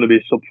James. If you're going to be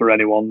a sub for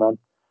anyone, then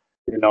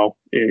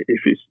if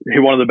he's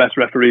one of the best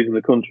referees in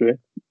the country,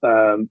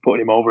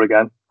 putting him over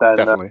again, then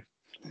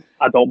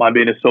I don't mind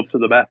being a sub to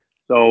the best.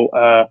 So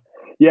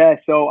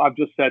so I've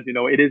just said,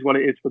 it is what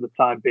it is for the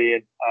time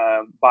being.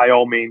 By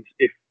all means,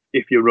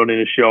 if you're running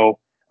a show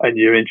and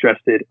you're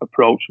interested,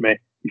 approach me.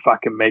 If I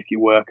can make it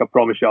work, I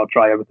promise you I'll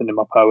try everything in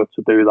my power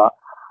to do that.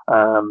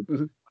 I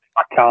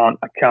can't.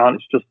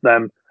 It's just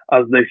them,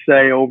 as they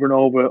say over and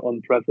over,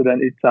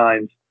 unprecedented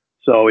times.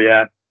 So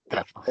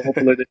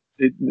hopefully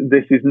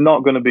this is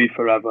not going to be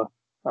forever.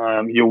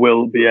 You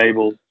will be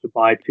able to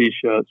buy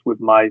T-shirts with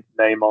my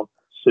name on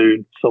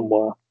soon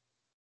somewhere.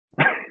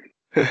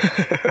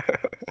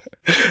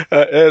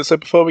 So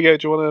before we go,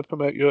 do you want to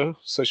promote your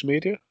social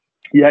media?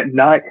 Yeah,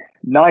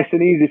 nice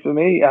and easy for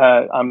me.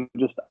 I'm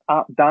just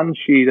at Dan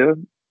Sheader,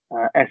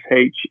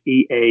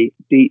 SHEADER,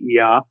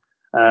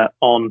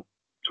 on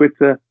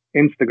Twitter,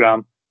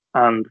 Instagram,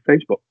 and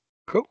Facebook.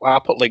 Cool.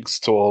 I'll put links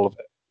to all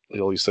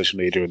your social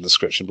media in the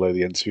description below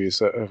the interview.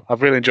 So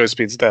I've really enjoyed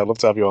speaking today. I'd love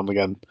to have you on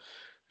again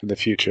in the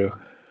future.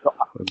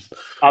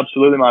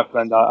 Absolutely, my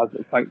friend.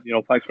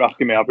 Thanks for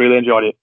asking me. I've really enjoyed it.